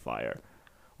absolutely on fire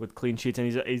with clean sheets.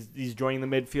 And he's joining the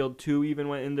midfield too, even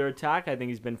when in their attack. I think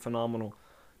he's been phenomenal.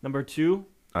 Number 2,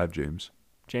 I have James.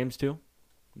 James too.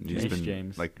 He's been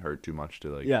James. like hurt too much to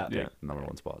like Yeah. take Yeah. the number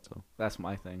 1 spot. So That's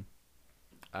my thing.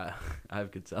 I have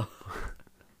Cancelo.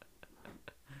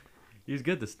 He was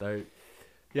good to start.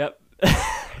 Yep.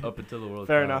 Up until the World Cup.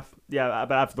 Fair enough. Yeah,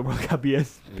 but after the World Cup, he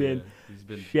has been He's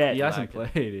been shit. He hasn't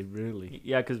lacking. played it really.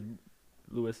 Yeah, because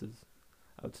Lewis is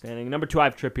outstanding. Number 2, I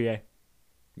have Trippier.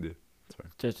 Yeah, that's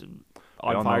fine. Just all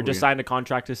on know fire. who Just he- signed a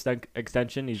contract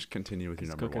extension. He's Just continue with your he's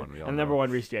number cooking. one. We all And number know.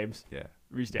 1, Reece James. Yeah.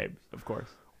 Reece James, of course.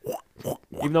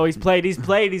 Even though he's played.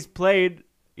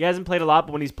 He hasn't played a lot,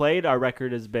 but when he's played, our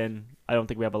record has been. I don't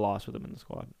think we have a loss with him in the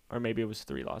squad, or maybe it was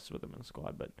 3 losses with him in the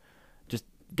squad. But just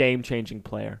game-changing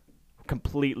player,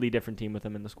 completely different team with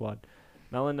him in the squad.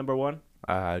 Melon, number 1.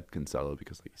 I had Cancelo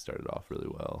because like he started off really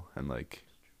well and like.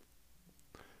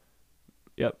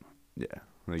 Yep. Yeah,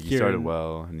 like he started Kieran-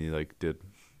 well and he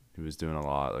was doing a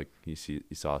lot. Like he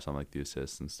saw some like the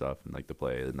assists and stuff and like the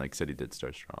play and like said he did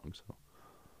start strong. So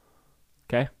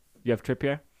You have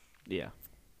Trippier. Yeah.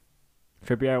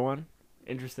 Trippier 1.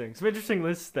 Interesting. Some interesting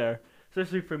lists there,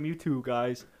 especially from you two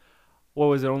guys. What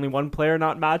was it? Only one player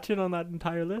not matching on that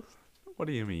entire list? what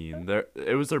do you mean?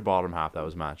 It was their bottom half that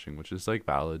was matching, which is like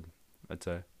valid. I'd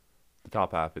say the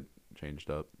top half it changed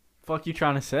up. Fuck you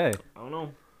trying to say? I don't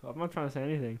know. I'm not trying to say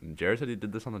anything. And Jared said he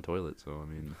did this on the toilet, so I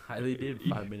mean. I only did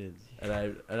 5 minutes, and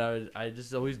I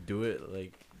just always do it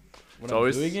like when It's I'm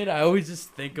always- doing it. I always just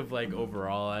think of like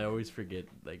overall. I always forget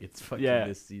like it's fucking Yeah,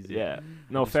 this season. Yeah.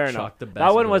 No, Just fair chalk enough. the best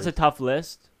That one and was a worst. tough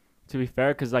list, to be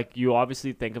fair, because like you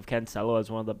obviously think of Cancelo as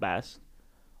one of the best,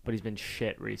 but he's been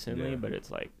shit recently. Yeah. But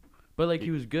it's like, But like he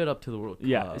was good up to the World Cup.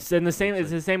 yeah, it's in the same. It's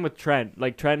the same with Trent.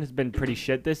 Like Trent has been pretty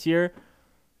shit this year,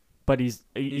 but he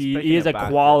picking is it a back.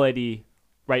 quality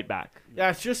right back. Yeah,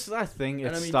 it's just that thing.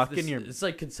 And It's I mean, stuck in your. It's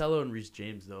like Cancelo and Reece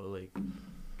James though. Like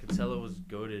Cancelo was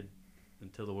goated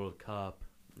until the World Cup.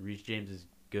 Reece James is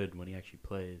good when he actually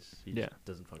plays. He Yeah. just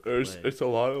doesn't fucking play. It's a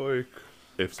lot of like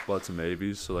ifs, buts, and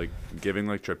maybes. So like giving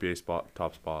like Trippier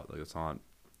top spot, like it's not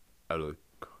out of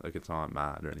like it's not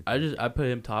mad or anything. I put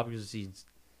him top because he's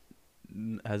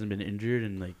hasn't been injured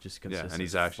and like just Yeah, consistent. and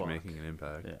he's as actually fuck. making an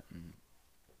impact. Yeah.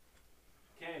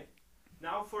 Okay,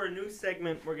 now for a new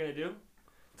segment we're gonna do.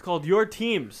 It's called Your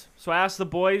Teams. So I asked the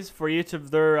boys for each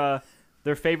of their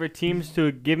favorite teams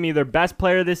to give me their best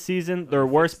player this season, their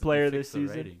worst player this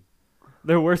season,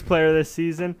 their worst player this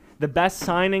season, the best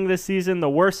signing this season, the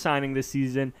worst signing this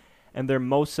season, and their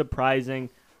most surprising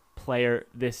player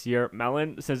this year.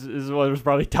 Melon, since this is what was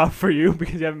probably tough for you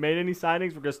because you haven't made any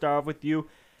signings, we're gonna start off with you.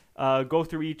 Go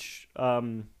through each,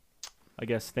 I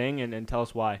guess, thing and tell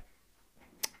us why.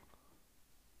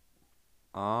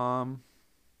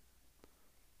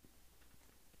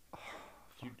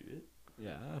 Did you do it?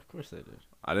 Yeah, of course I did.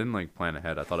 I didn't like plan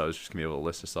ahead. I thought I was just gonna be able to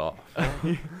list this off.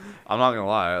 I'm not gonna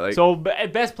lie. Like So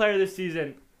best player this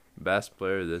season. best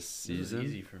player this This was season.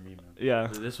 easy for me, man. Yeah.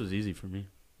 This was easy for me.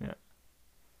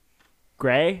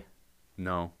 Gray,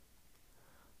 No.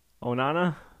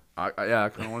 Onana. I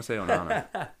kind of want to say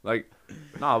Onana. Like,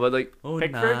 no, but like Oh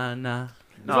Pickford? nah. no.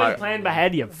 That's why you planned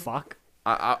ahead, you fuck.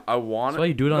 I want. That's why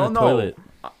you do it on the toilet.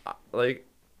 I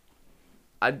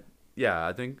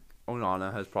think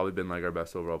Onana has probably been like our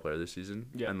best overall player this season.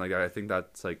 Yeah. And like I think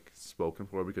that's like spoken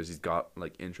for because he's got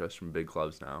like interest from big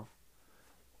clubs now.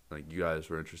 Like you guys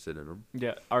were interested in him.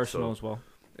 Yeah, Arsenal So- as well.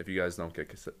 If you guys don't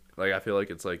get like I feel like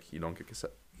it's like you don't get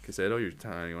Caicedo, you're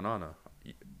signing Onana.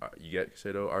 You get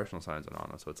Caicedo, Arsenal signs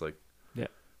Onana, so it's like Yeah.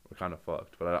 we're kind of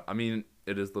fucked. But I mean,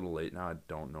 it is a little late now. I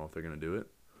don't know if they're gonna do it,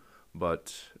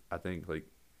 but I think like,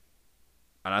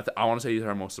 and I want to say he's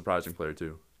our most surprising player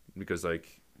too, because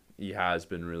like he has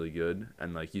been really good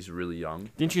and like he's really young.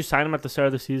 Didn't you sign him at the start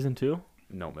of the season too?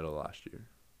 No, middle of last year.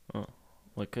 Well,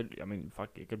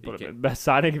 fuck, you could You put him can't- in best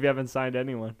signing if you haven't signed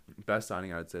anyone. Best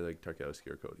signing I'd say like Tarkowski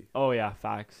or Cody. Oh yeah,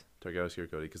 facts. Tarkowski or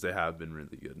Cody because they have been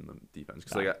really good in the defense.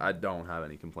 Because like I don't have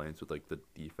any complaints with like the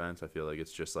defense. I feel like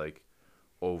it's just like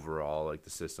overall like the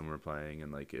system we're playing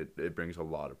and like it brings a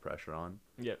lot of pressure on.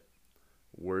 Yep.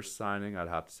 Worst signing I'd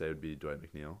have to say would be Dwight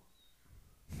McNeil.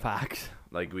 Facts.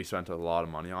 Like we spent a lot of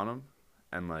money on him,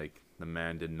 and like the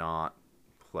man did not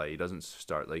play. He doesn't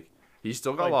start. Like he's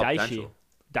still got a lot of potential.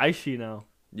 Dyche now.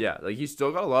 Yeah, like he's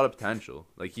still got a lot of potential.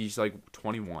 Like he's like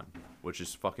 21, which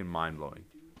is fucking mind blowing.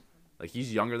 Like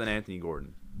he's younger than Anthony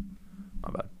Gordon.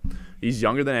 My bad. He's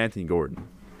younger than Anthony Gordon.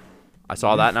 I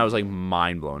saw that and I was like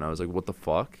mind blown. I was like, what the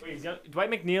fuck? Wait,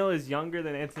 Dwight McNeil is younger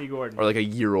than Anthony Gordon. Or like a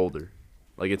year older.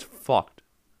 Like it's fucked.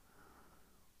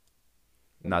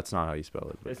 And that's not how you spell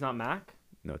it. But It's not Mac.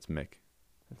 no, it's Mick.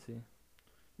 Let's see.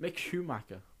 Mick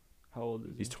Schumacher. How old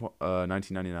is he? He's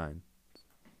 1999.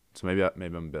 So maybe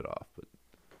I'm a bit off, but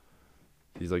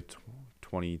he's like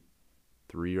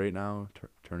 23 right now,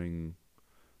 turning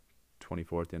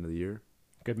 24 at the end of the year.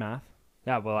 Good math.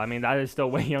 Yeah, well, I mean, that is still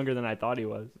way younger than I thought he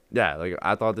was. Yeah, like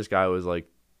I thought this guy was like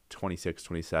 26,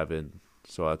 27.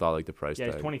 So I thought like the price Yeah,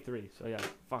 tag. he's 23, so yeah,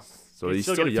 fuck. So he's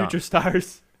still got young. future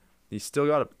stars. He's still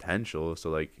got a potential. So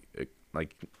like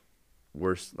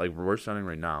worst signing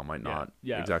right now might not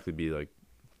exactly be like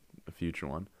a future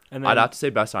one. And then, I'd have to say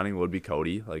best signing would be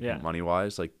Cody, like money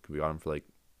wise. Like we got him for like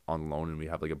on loan, and we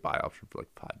have like a buy option for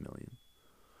like $5 million.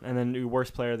 And then your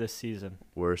worst player this season.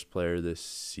 Worst player this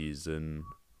season,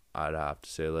 I'd have to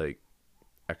say like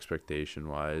expectation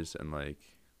wise, and like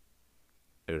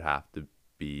it would have to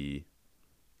be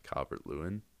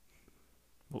Calvert-Lewin.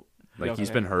 Like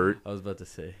he's been hurt. I was about to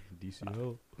say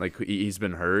DCO. Like he's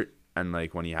been hurt, and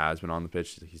like when he has been on the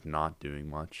pitch, he's not doing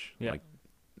much. Yeah. Like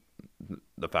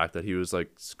the fact that he was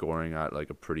like scoring at like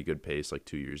a pretty good pace like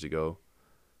 2 years ago,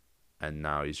 and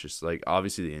now he's just like,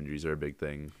 obviously the injuries are a big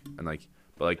thing, and like,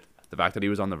 but like the fact that he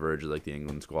was on the verge of like the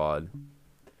England squad,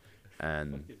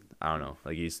 and I don't know,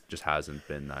 like he's just hasn't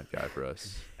been that guy for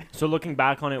us. So looking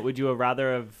back on it, would you have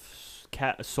rather have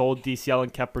sold DCL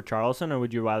and kept Richarlison, or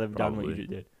would you rather have done what you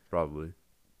did? Probably.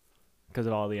 Because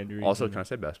of all the injuries. Also, can I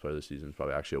say best player this season is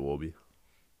probably actually a Wobie.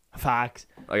 Facts.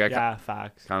 Like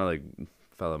facts. Kind of like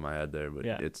fell in my head there, but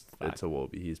it's a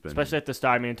Wobie. He's been, especially at the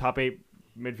start. I mean, top 8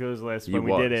 midfielders list. When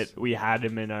we did it, we had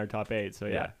him in our top 8. So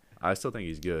yeah. I still think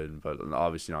he's good, but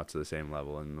obviously not to the same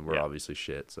level, and we're obviously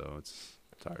shit. So it's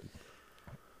hard.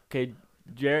 Okay,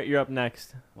 Jarrett, you're up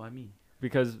next. Why me?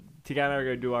 Because Tika and I are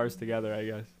gonna do ours together, I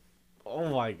guess. Oh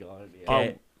my god. Yeah.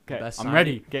 Okay. I'm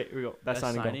ready. Okay, here we go. Best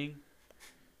signing.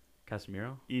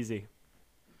 Casemiro. Easy.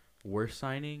 Worst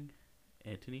signing.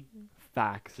 Anthony.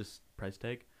 Facts. Just price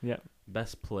tag. Yep.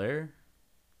 Best player.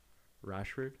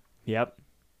 Rashford. Yep.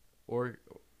 Or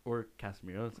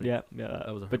Casemiro. It's like, Yeah.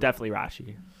 That was but definitely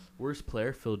Rashi. Worst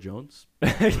player. Phil Jones.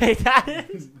 Okay, that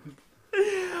is.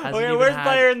 Okay, worst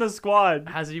player in the squad.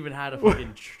 Hasn't even had a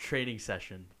fucking training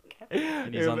session.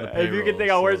 And he's on the payroll, if you can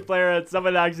think of worst player, it's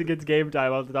someone that actually gets game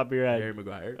time off the top of your head. Harry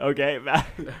Maguire. Okay.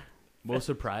 Most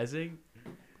surprising.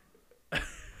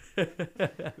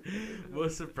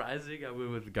 Most surprising, I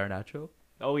went with Garnacho.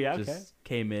 Oh yeah, Just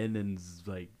came in and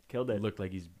like killed it. Looked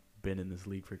like he's been in this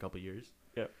league for a couple of years.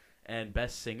 Yep. And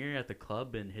best singer at the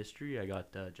club in history, I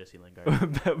got Jesse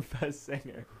Lingard. Best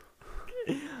singer.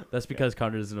 That's because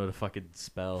Connor doesn't know how to fucking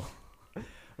spell.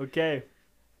 Okay.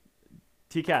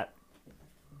 T-Cat.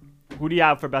 Who do you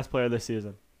have for best player this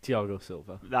season? Thiago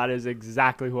Silva. That is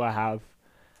exactly who I have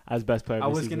as best player. I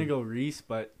was season. gonna go Reese,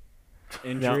 but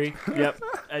injury. Yep.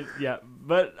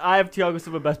 But I have Thiago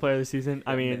Silva best player this season.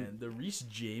 I mean, man, the Reece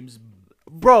James,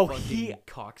 bro, he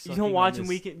you don't watch him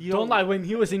weekend. Don't lie. When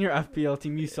he was in your FPL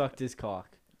team, you sucked his cock.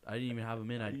 I didn't even have him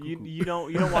in. You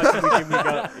don't watch him week in week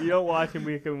out. You don't watch him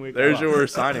week in week out. There's your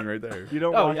worst signing right there. You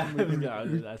don't watch him week in week out.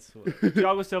 out. That's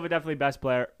Thiago Silva definitely best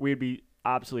player. We'd be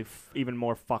absolutely even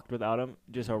more fucked without him.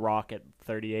 Just a rock at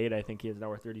 38. I think he is now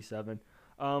worth 37.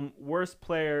 Worst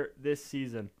player this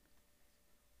season.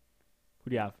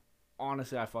 Who do you have?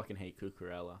 Honestly, I fucking hate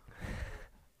Cucurella.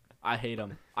 I hate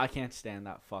him. I can't stand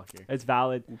that fucker. It's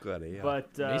valid. Yeah.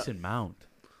 But Mason Mount.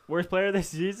 Worst player this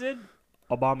season?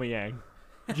 Aubameyang.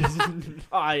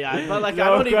 Oh yeah, but like No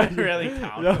I don't question. even really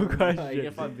count. No him. question. Like,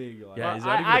 if I'm being honest. Yeah, he's I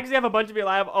not even actually have a bunch of people.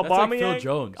 I have That's like Phil Aubameyang.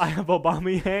 Jones. I have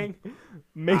Aubameyang,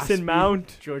 Mason Aspie,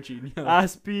 Mount, Jorginho.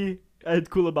 Aspie, and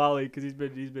Koulibaly because he's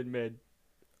been mid.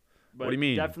 But What do you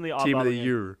mean? Definitely Team of the Aubameyang.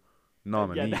 year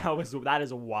nominee. Yeah, that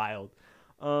is wild.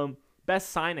 Best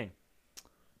signing.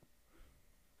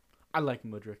 I like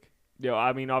Mudryk. Yo,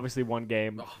 I mean, obviously one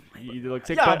game. He looks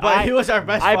sick, Yeah, but he was our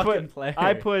best I fucking put, player.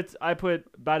 I put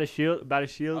Badashilde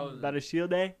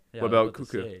Yeah, What I was about to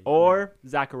Cuckoo? say. or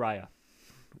Zachariah.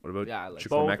 What about Yeah, I like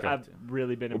Both Chukwuemeka? have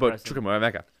really been What about impressive.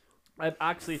 Chukwuemeka? I've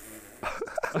actually.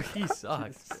 He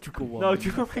sucks. No,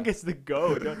 Chukwuemeka's the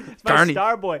goat. It's my Carney.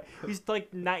 star boy. He's like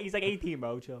 18,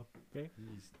 bro. Chill.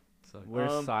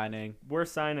 We're signing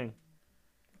Worst signing.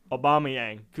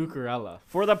 Aubameyang. Cucurella.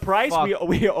 For the price Fuck.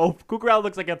 we owe, Cucurella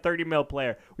looks like a 30 mil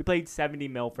player. We paid 70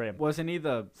 mil for him. Wasn't he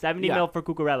the 70 yeah. mil for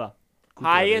Cucurella.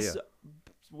 Highest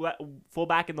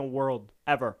fullback in the world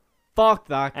ever. Fuck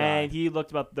that guy. And he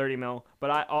looked about 30 mil.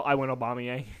 But I went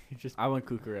Aubameyang. Just I went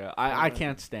Cucurella. I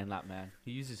can't stand that man.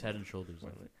 He uses Head and Shoulders.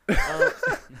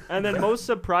 and then most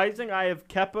surprising, I have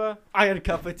Kepa, I had a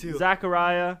Kappa too.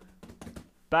 Zachariah,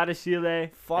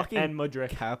 Badashile, Fucking and Mudryk.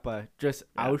 Kappa just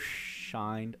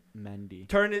outshined Mendy.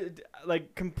 Turned it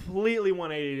like completely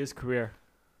 180 his career.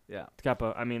 Yeah.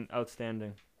 Kepa, I mean,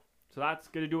 outstanding. So that's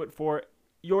going to do it for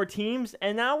your teams.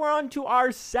 And now we're on to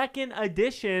our second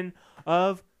edition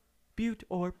of Butte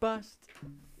or Bust.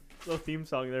 Little theme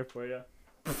song there for you.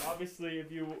 Obviously,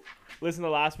 if you listen to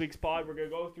last week's pod, we're going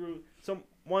to go through some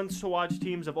ones to watch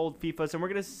teams of old FIFAs, and we're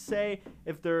going to say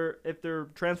if their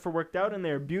transfer worked out and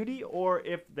they're beauty or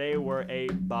if they were a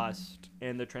bust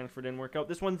and the transfer didn't work out.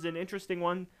 This one's an interesting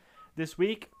one this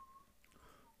week.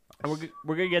 And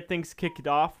we're going to get things kicked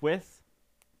off with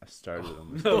I started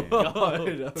on this Oh, game. God.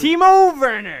 Timo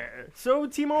Werner. So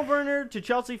Timo Werner to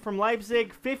Chelsea from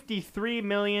Leipzig, 53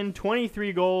 million,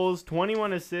 23 goals,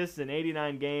 21 assists in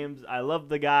 89 games. I love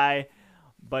the guy,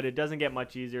 but it doesn't get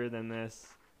much easier than this.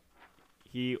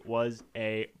 He was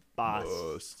a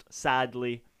bust,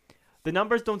 sadly. The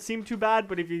numbers don't seem too bad,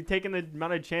 but if you're taking the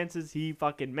amount of chances he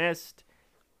fucking missed,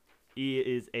 he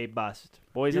is a bust.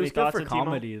 Boys, He any was good thoughts for on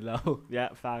comedy, though. Timo? Yeah,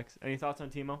 facts. Any thoughts on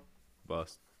Timo?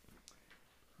 Bust.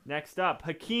 Next up,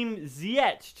 Hakeem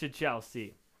Ziyech to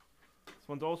Chelsea. This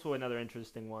one's also another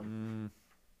interesting one.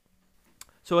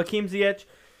 So Hakeem Ziyech,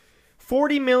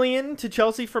 40 million to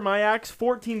Chelsea from Ajax,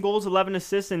 14 goals, 11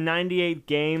 assists in 98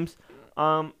 games.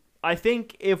 I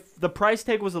think if the price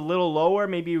tag was a little lower,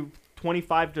 maybe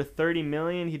 25 to 30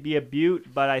 million, he'd be a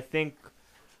beaut. But I think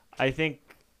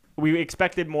we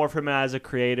expected more from him as a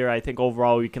creator. I think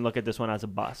overall we can look at this one as a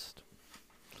bust.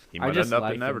 He I might just end up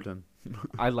like in him. Everton.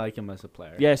 I like him as a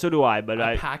player. Yeah, so do I. But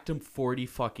I packed him 40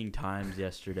 fucking times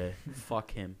yesterday. Fuck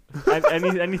him.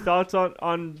 any thoughts on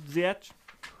Ziyech?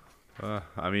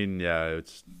 I mean, yeah, I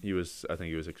think he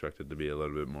was expected to be a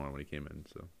little bit more when he came in.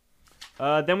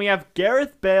 So Then we have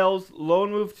Gareth Bale's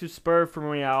loan move to Spurs from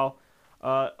Real.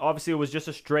 Obviously, it was just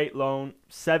a straight loan.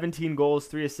 17 goals,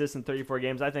 3 assists in 34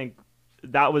 games. I think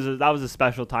that was a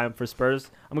special time for Spurs.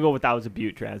 I'm gonna go with that was a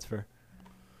beaut transfer.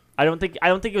 I don't think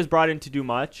it was brought in to do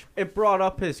much. It brought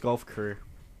up his golf career.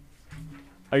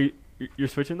 You're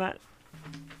switching that?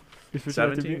 You're switching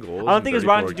that to 17 beaut? goals. I don't in think it was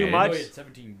brought in to 34 do games. much.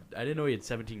 I didn't know he had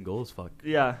 17 goals. Fuck.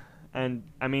 Yeah, and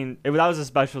I mean that was a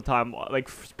special time. Like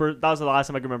Spurs, that was the last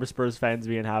time I can remember Spurs fans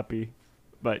being happy.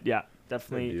 But yeah,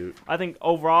 definitely. Beaut. I think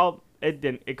overall it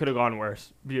could have gone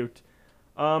worse. Beaut.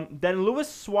 Then Luis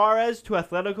Suarez to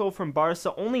Atletico from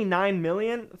Barca, only 9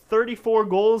 million, 34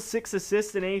 goals, 6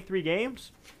 assists in 83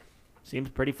 games. Seems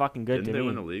pretty fucking good Didn't to they me.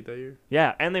 win the league that year?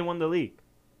 Yeah, and they won the league.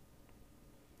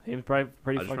 Seems pretty I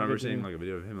fucking just good remember to me. seeing like a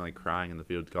video of him like crying in the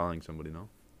field, calling somebody. No.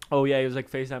 Oh yeah, he was like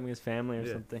FaceTiming his family or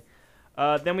Yeah. something.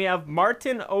 Then we have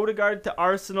Martin Odegaard to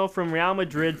Arsenal from Real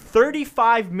Madrid,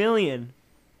 35 million.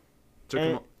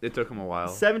 It took him a while.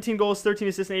 17 goals, 13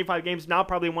 assists in 85 games. Now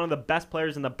probably one of the best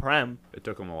players in the Prem. It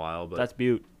took him a while, but That's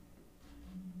beaut.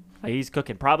 He's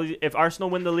cooking. Probably if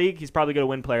Arsenal win the league, he's probably going to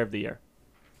win Player of the Year.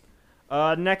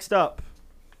 Next up,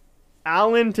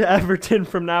 Allen to Everton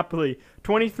from Napoli.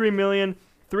 23 million,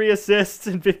 3 assists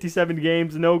in 57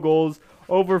 games, no goals,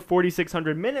 over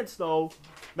 4,600 minutes though.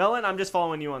 Melon, I'm just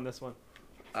following you on this one.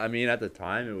 I mean, at the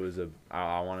time, it was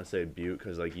I want to say beaut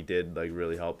because like he did like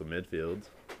really help the midfield.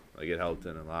 Like it helped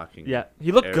in unlocking. Yeah,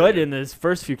 he looked area. good in his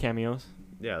first few cameos.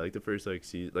 Yeah, like the first like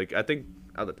season. Like I think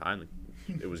at the time like,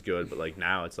 it was good, but like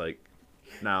now it's like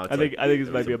I think this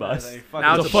might be a bust.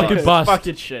 Now it's a fucking bust.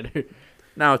 Fucking shitter.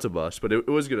 now it's a bust, but it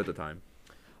was good at the time.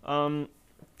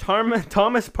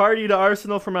 Thomas Partey to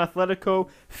Arsenal from Atletico,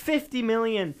 50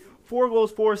 million, 4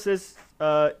 goals, 4 assists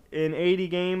in 80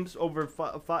 games, over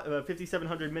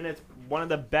 5,700 minutes. One of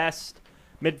the best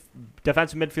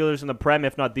defensive midfielders in the Prem,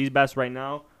 if not the best right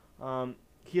now.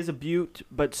 He is a beaut,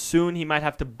 but soon he might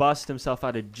have to bust himself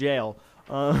out of jail.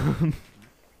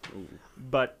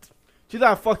 But To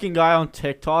that fucking guy on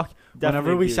TikTok, whenever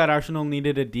definitely we beaut. said Arsenal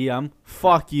needed a DM,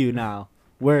 fuck you now.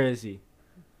 Where is he?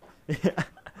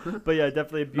 But yeah,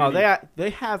 definitely a beauty. No, they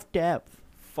have depth.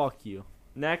 Fuck you.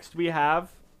 Next we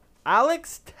have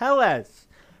Alex Telles.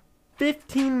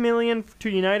 15 million to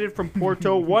United from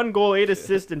Porto. 1 goal, 8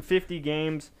 assists in 50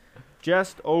 games.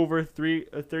 Just over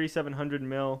 3,700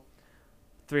 mil.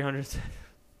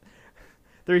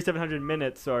 3,700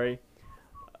 minutes, sorry.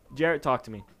 Jarrett, talk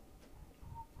to me.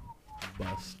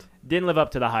 Bust. Didn't live up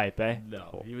to the hype, eh?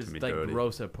 No, he to was me, like Cody.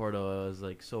 gross at Porto. I was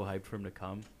like so hyped for him to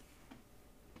come.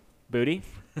 Booty?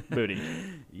 Booty.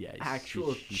 Yeah,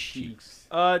 Actual cheeks.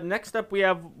 Next up, we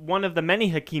have one of the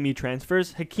many Hakimi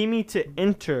transfers. Hakimi to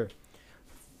Inter.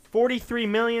 43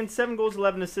 million, 7 goals,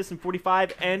 11 assists in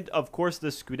 45, and of course the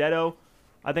Scudetto.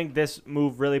 I think this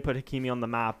move really put Hakimi on the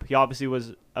map. He obviously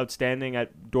was outstanding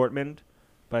at Dortmund,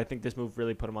 but I think this move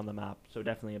really put him on the map. So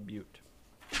definitely a beaut.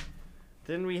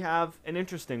 Then we have an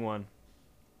interesting one.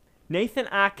 Nathan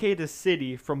Ake to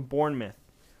City from Bournemouth.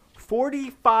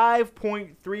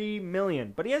 45.3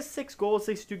 million. But he has 6 goals,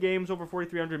 62 games, over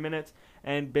 4,300 minutes,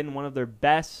 and been one of their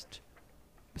best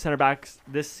center backs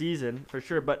this season, for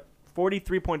sure. But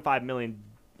 43.5 million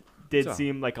did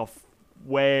seem like a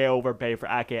way overpay for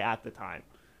Ake at the time.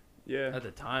 Yeah. At the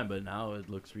time, but now it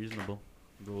looks reasonable.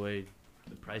 The way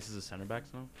the prices of center backs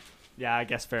now. Yeah, I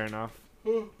guess fair enough.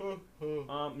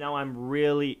 Now I'm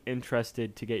really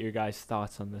interested to get your guys'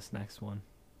 thoughts on this next one.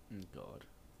 God.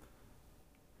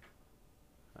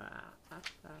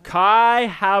 Kai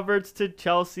Havertz to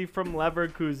Chelsea from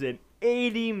Leverkusen.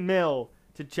 80 mil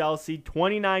to Chelsea.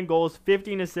 29 goals,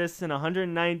 15 assists in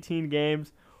 119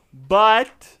 games.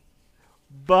 But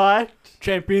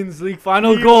Champions League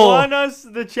final he goal. won us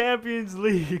the Champions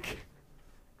League.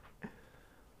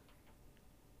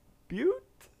 Butte?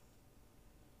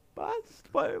 Bust?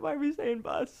 Why are we saying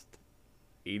bust?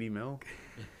 80 mil.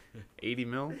 80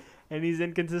 mil. And he's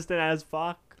inconsistent as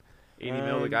fuck. 80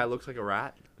 mil. The guy looks like a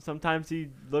rat. Sometimes he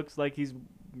looks like he's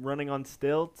running on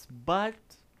stilts, but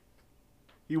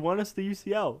he won us the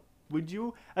UCL. Would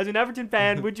you, as an Everton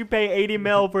fan, would you pay 80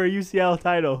 mil for a UCL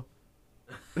title?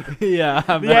 Yeah,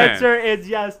 The man. answer is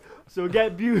yes. So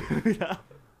get Butte.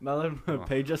 Melon would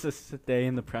pay just to stay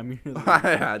in the Premier League.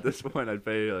 At this point, I'd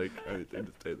pay like anything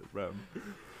to stay the Prem.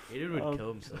 Aiden would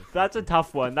kill himself. That's a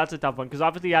tough one. Because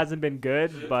obviously he hasn't been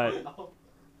good, but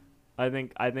I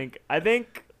think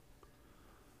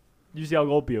UCL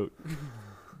goal Butte.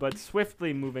 But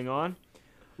swiftly moving on.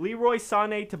 Leroy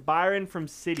Sané to Bayern from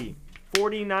City.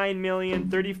 49 million,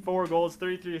 34 goals,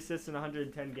 33 assists in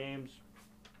 110 games.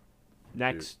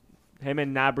 Next, him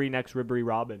and Gnabry next Ribéry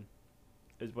Robin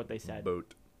is what they said.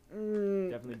 Boat.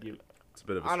 Definitely Butte. It's a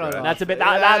bit of a I don't stretch. know. That's a bit.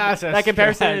 That's a That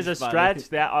comparison stretch, is a buddy. stretch.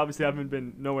 That obviously haven't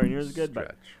been nowhere near as good, but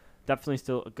Stretch. definitely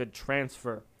still a good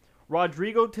transfer.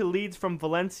 Rodrigo to Leeds from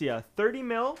Valencia, 30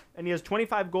 mil, and he has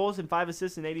 25 goals and 5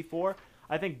 assists in 84.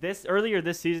 I think earlier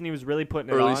this season he was really putting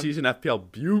it Early on. season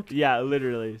FPL Butte. Yeah,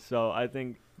 literally. So I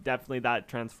think definitely that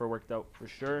transfer worked out for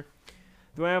sure.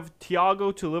 Then we have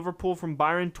Thiago to Liverpool from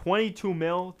Bayern, 22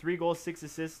 mil, 3 goals, 6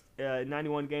 assists,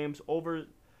 91 games, over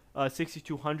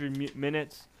 6,200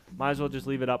 minutes. Might as well just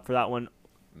leave it up for that one.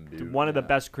 Butte. One of the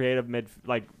best creative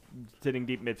sitting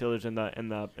deep midfielders in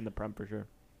the Prem for sure.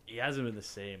 He hasn't been the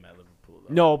same at Liverpool,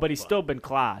 though. No, but he's still been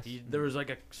class. There was like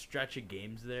a stretch of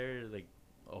games there, like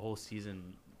a whole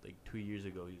season, like 2 years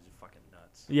ago. He was fucking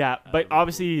nuts. Yeah, at but Liverpool.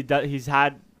 obviously he's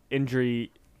had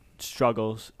injury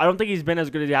struggles. I don't think he's been as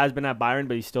good as he has been at Bayern,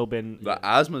 but he's still been. The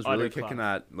asthma's really Utter kicking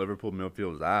class. that Liverpool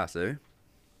midfield's ass, eh?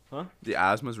 Huh? The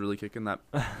asthma's really kicking that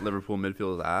Liverpool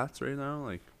midfield's ass right now.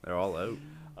 Like, they're all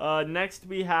out. Next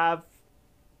we have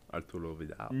Arturo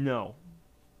Vidal. no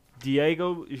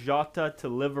Diego Jota to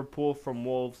Liverpool from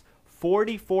Wolves,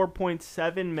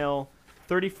 44.7 mil,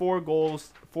 34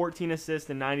 goals, 14 assists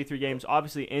in 93 games.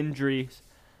 Obviously injuries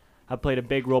have played a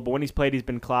big role, but when he's played, he's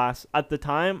been class. At the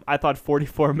time, I thought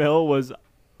 44 mil was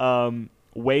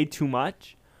way too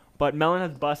much, but Mellon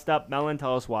has bust up. Mellon,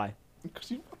 tell us why. Because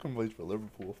he fucking plays for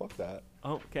Liverpool. Fuck that.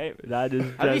 Okay, that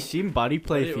is. Have you seen Buddy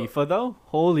play Buddy, FIFA though?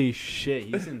 Holy shit,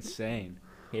 he's insane.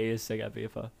 He is sick at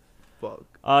FIFA.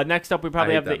 Fuck. Next up, we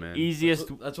probably hate have that, the man. easiest.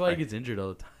 That's why he gets injured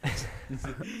all the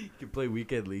time. He can play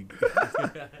weekend league.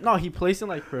 No, he plays in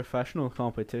like professional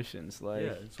competitions. Like,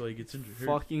 Yeah, that's why he gets injured.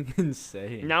 fucking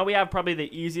insane. Now we have probably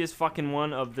the easiest fucking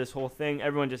one of this whole thing.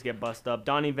 Everyone just get bust up.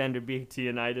 Donny van der Beek to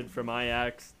United from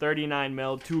Ajax. 39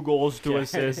 mil, 2 goals, 2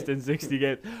 assists in 60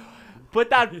 games. Put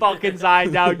that fucking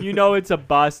sign down. You know it's a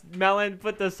bust. Mellon,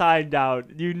 put the sign down.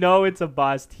 You know it's a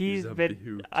bust. He's a been.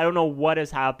 beaut. I don't know what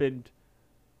has happened.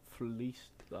 Fleeced.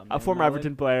 A former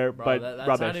Everton player, Bro, but that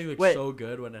rubbish. signing looked Wait, so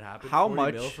good when it happened. how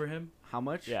 40 mil much? for him? How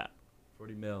much? Yeah.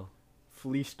 40 mil.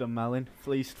 Fleeced a melon.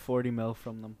 Fleeced 40 mil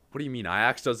from them. What do you mean?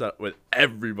 Ajax does that with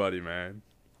everybody, man.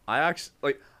 Ajax,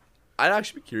 like, I'd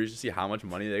actually be curious to see how much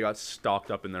money they got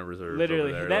stocked up in their reserves.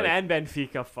 Literally. over Them there. and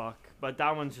Benfica, fuck. But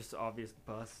that one's just obvious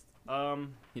bust.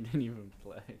 He didn't even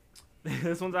play.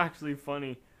 This one's actually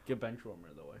funny. Get bench warmer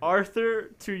though.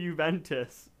 Arthur to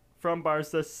Juventus from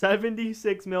Barca,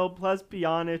 76 mil plus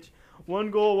Pjanic,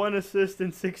 1 goal, 1 assist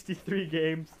in 63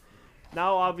 games.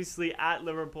 Now obviously at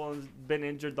Liverpool and has been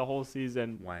injured the whole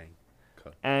season. Wang.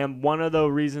 And one of the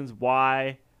reasons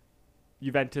why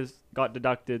Juventus got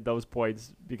deducted those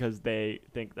points because they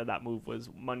think that move was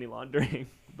money laundering,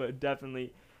 but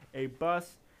definitely a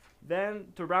bust. Then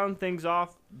to round things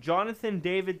off, Jonathan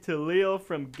David to Lille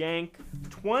from Genk,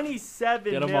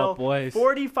 27 Get 'em mil, up, boys.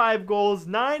 45 goals,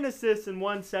 9 assists in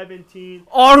 117.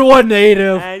 Ottawa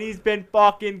native. And he's been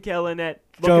fucking killing it.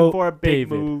 Joe Looking for a big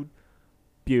David. move.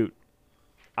 Butte.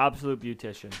 Absolute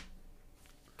beautician.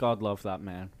 God love that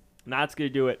man. And that's going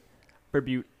to do it for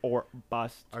Butte or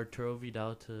bust. Arturo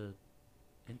Vidal to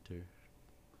Inter.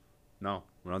 No,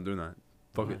 we're not doing that.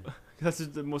 Fuck it. This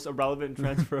is the most irrelevant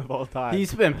transfer of all time.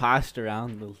 He's been passed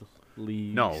around the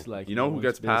league. No, like you know no who one's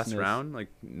gets passed business. around like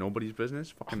nobody's business?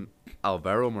 Fucking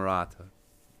Alvaro Morata.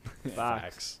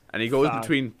 Facts. And he goes Facts.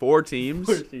 between 4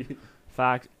 teams.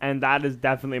 Facts. And that is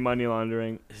definitely money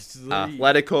laundering. It's literally-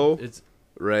 Atletico, It's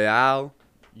Real,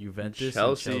 Juventus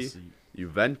Chelsea. and Chelsea.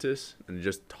 Juventus, and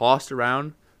just tossed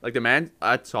around Like the man,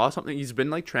 I saw something. He's been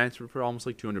like transferred for almost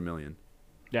like 200 million.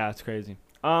 Yeah, it's crazy.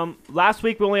 Last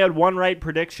week we only had one right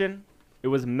prediction. It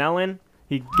was Melon.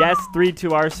 He guessed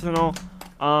 3-2 Arsenal.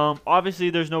 Obviously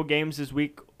there's no games this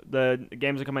week. The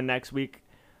games are coming next week.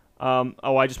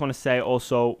 I just want to say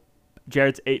also,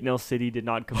 Jared's 8-0 City did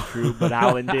not come true, but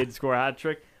Alan did score a hat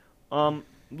trick.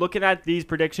 Looking at these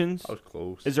predictions, That was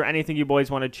close. is there anything you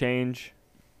boys want to change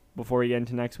before we get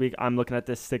into next week? I'm looking at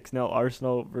this 6-0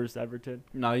 Arsenal versus Everton.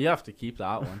 No, you have to keep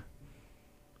that one.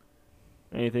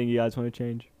 Anything you guys want to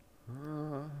change?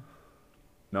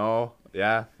 No,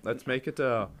 yeah. Let's make it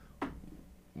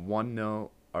 1-0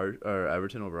 or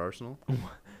Everton over Arsenal.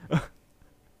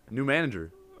 New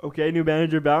manager. Okay, new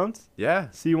manager bounce. Yeah.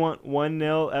 So you want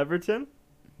 1-0 Everton?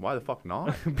 Why the fuck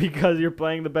not? Because you're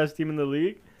playing the best team in the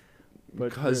league? But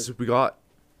Because we got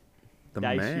the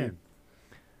Dyche. man.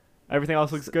 everything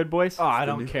else looks good, boys? Oh, I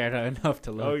the don't new- care enough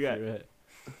to look Okay. through it.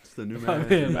 It's the new I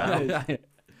mean, manager.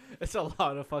 it's a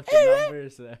lot of fucking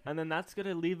numbers there. And then that's going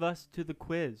to leave us to the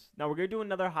quiz. Now, we're going to do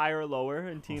another higher or lower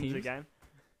in teams Teams? again.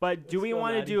 But do Let's we go,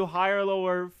 want to laddie. do higher or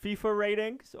lower FIFA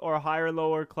ratings or higher or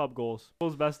lower club goals?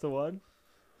 Goals best of one.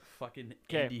 Fucking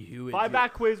 'Kay. Andy Hewitt. Five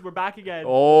back quiz. We're back again.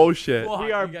 Oh shit. Fuck,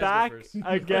 we are you guys go back first.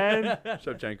 again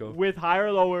Shevchenko. with higher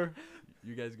or lower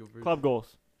You guys go first. club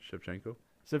goals. Shevchenko.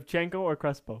 Shevchenko or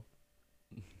Crespo?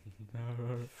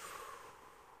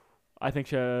 I think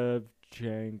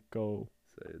Shevchenko.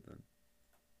 Say it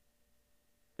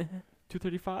then.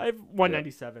 235,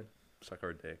 197. Suck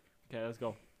our dick. Okay, let's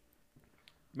go.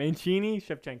 Mancini,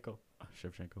 Shevchenko.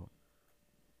 Shevchenko.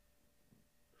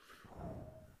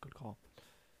 Good call.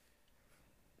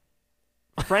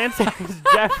 Francis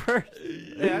Jeffers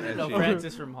Yeah, I didn't know Mancini.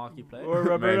 Francis from hockey play. or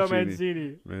Roberto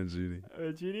Mancini. Mancini. Mancini.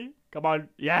 Mancini? Come on.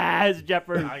 Yes,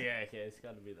 Jeffers. Okay, it's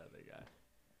got to be that other guy.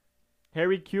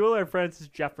 Harry Kuehl or Francis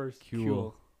Jeffers?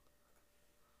 Kuehl.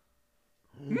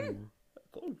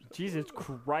 Jesus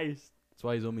Christ. That's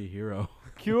why he's only a hero.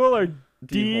 Kuehl or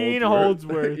Dean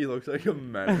Holdsworth? He looks like a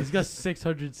menace. He's got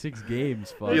 606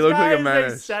 games. Fuck. This He looks guy like a is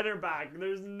menace. center back.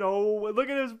 There's no. Look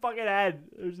at his fucking head.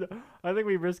 I think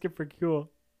we risk it for Kuehl.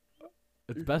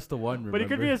 It's best of one, remember? But he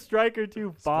could be a striker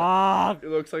too. Fuck. He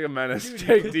looks like a menace. Dude,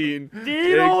 Take Dean. Dean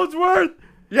Take- Holdsworth.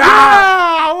 Yeah!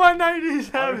 I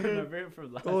 197. remember it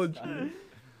from last Oh, time.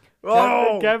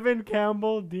 Oh! Kevin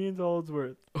Campbell, Dean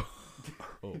Holdsworth.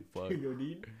 Oh, fuck. Go,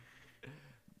 Dean.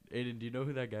 Aiden, do you know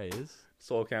who that guy is?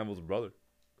 Sol Campbell's brother.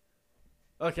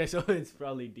 Okay, so it's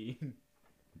probably Dean.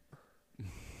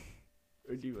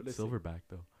 Or do you want to say? Silverback,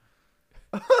 though.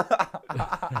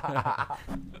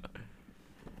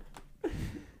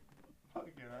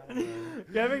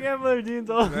 Kevin Campbell or Dean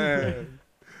Holdsworth. Man.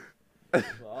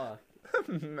 Fuck.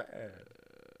 Man.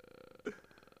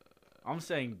 I'm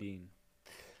saying Dean.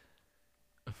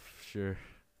 Sure.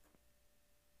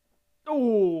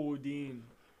 Oh, Dean.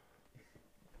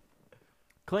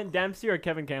 Clint Dempsey or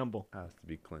Kevin Campbell? Has to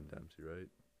be Clint Dempsey, right?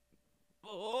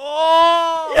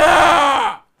 Oh!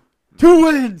 Yeah! 2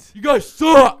 wins! You guys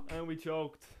suck! And we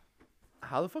choked.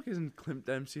 How the fuck isn't Clint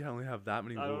Dempsey only have that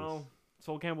many I goals? don't know.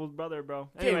 Sol Campbell's brother, bro.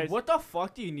 Okay, Anyways, what the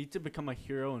fuck do you need to become a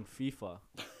hero in FIFA?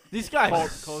 These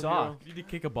guys Cold suck. You need to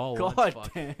kick a ball God once.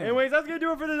 Fuck. damn. Anyways, that's gonna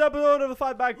do it for this episode of the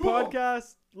Five Back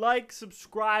Podcast. Like,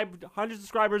 subscribe, 100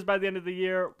 subscribers by the end of the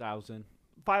year. 1,000.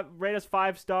 Rate us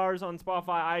 5 stars on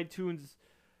Spotify, iTunes,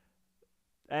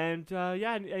 and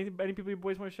yeah. Any people you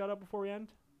boys want to shout out before we end?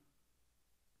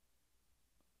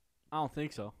 I don't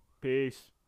think so. Peace.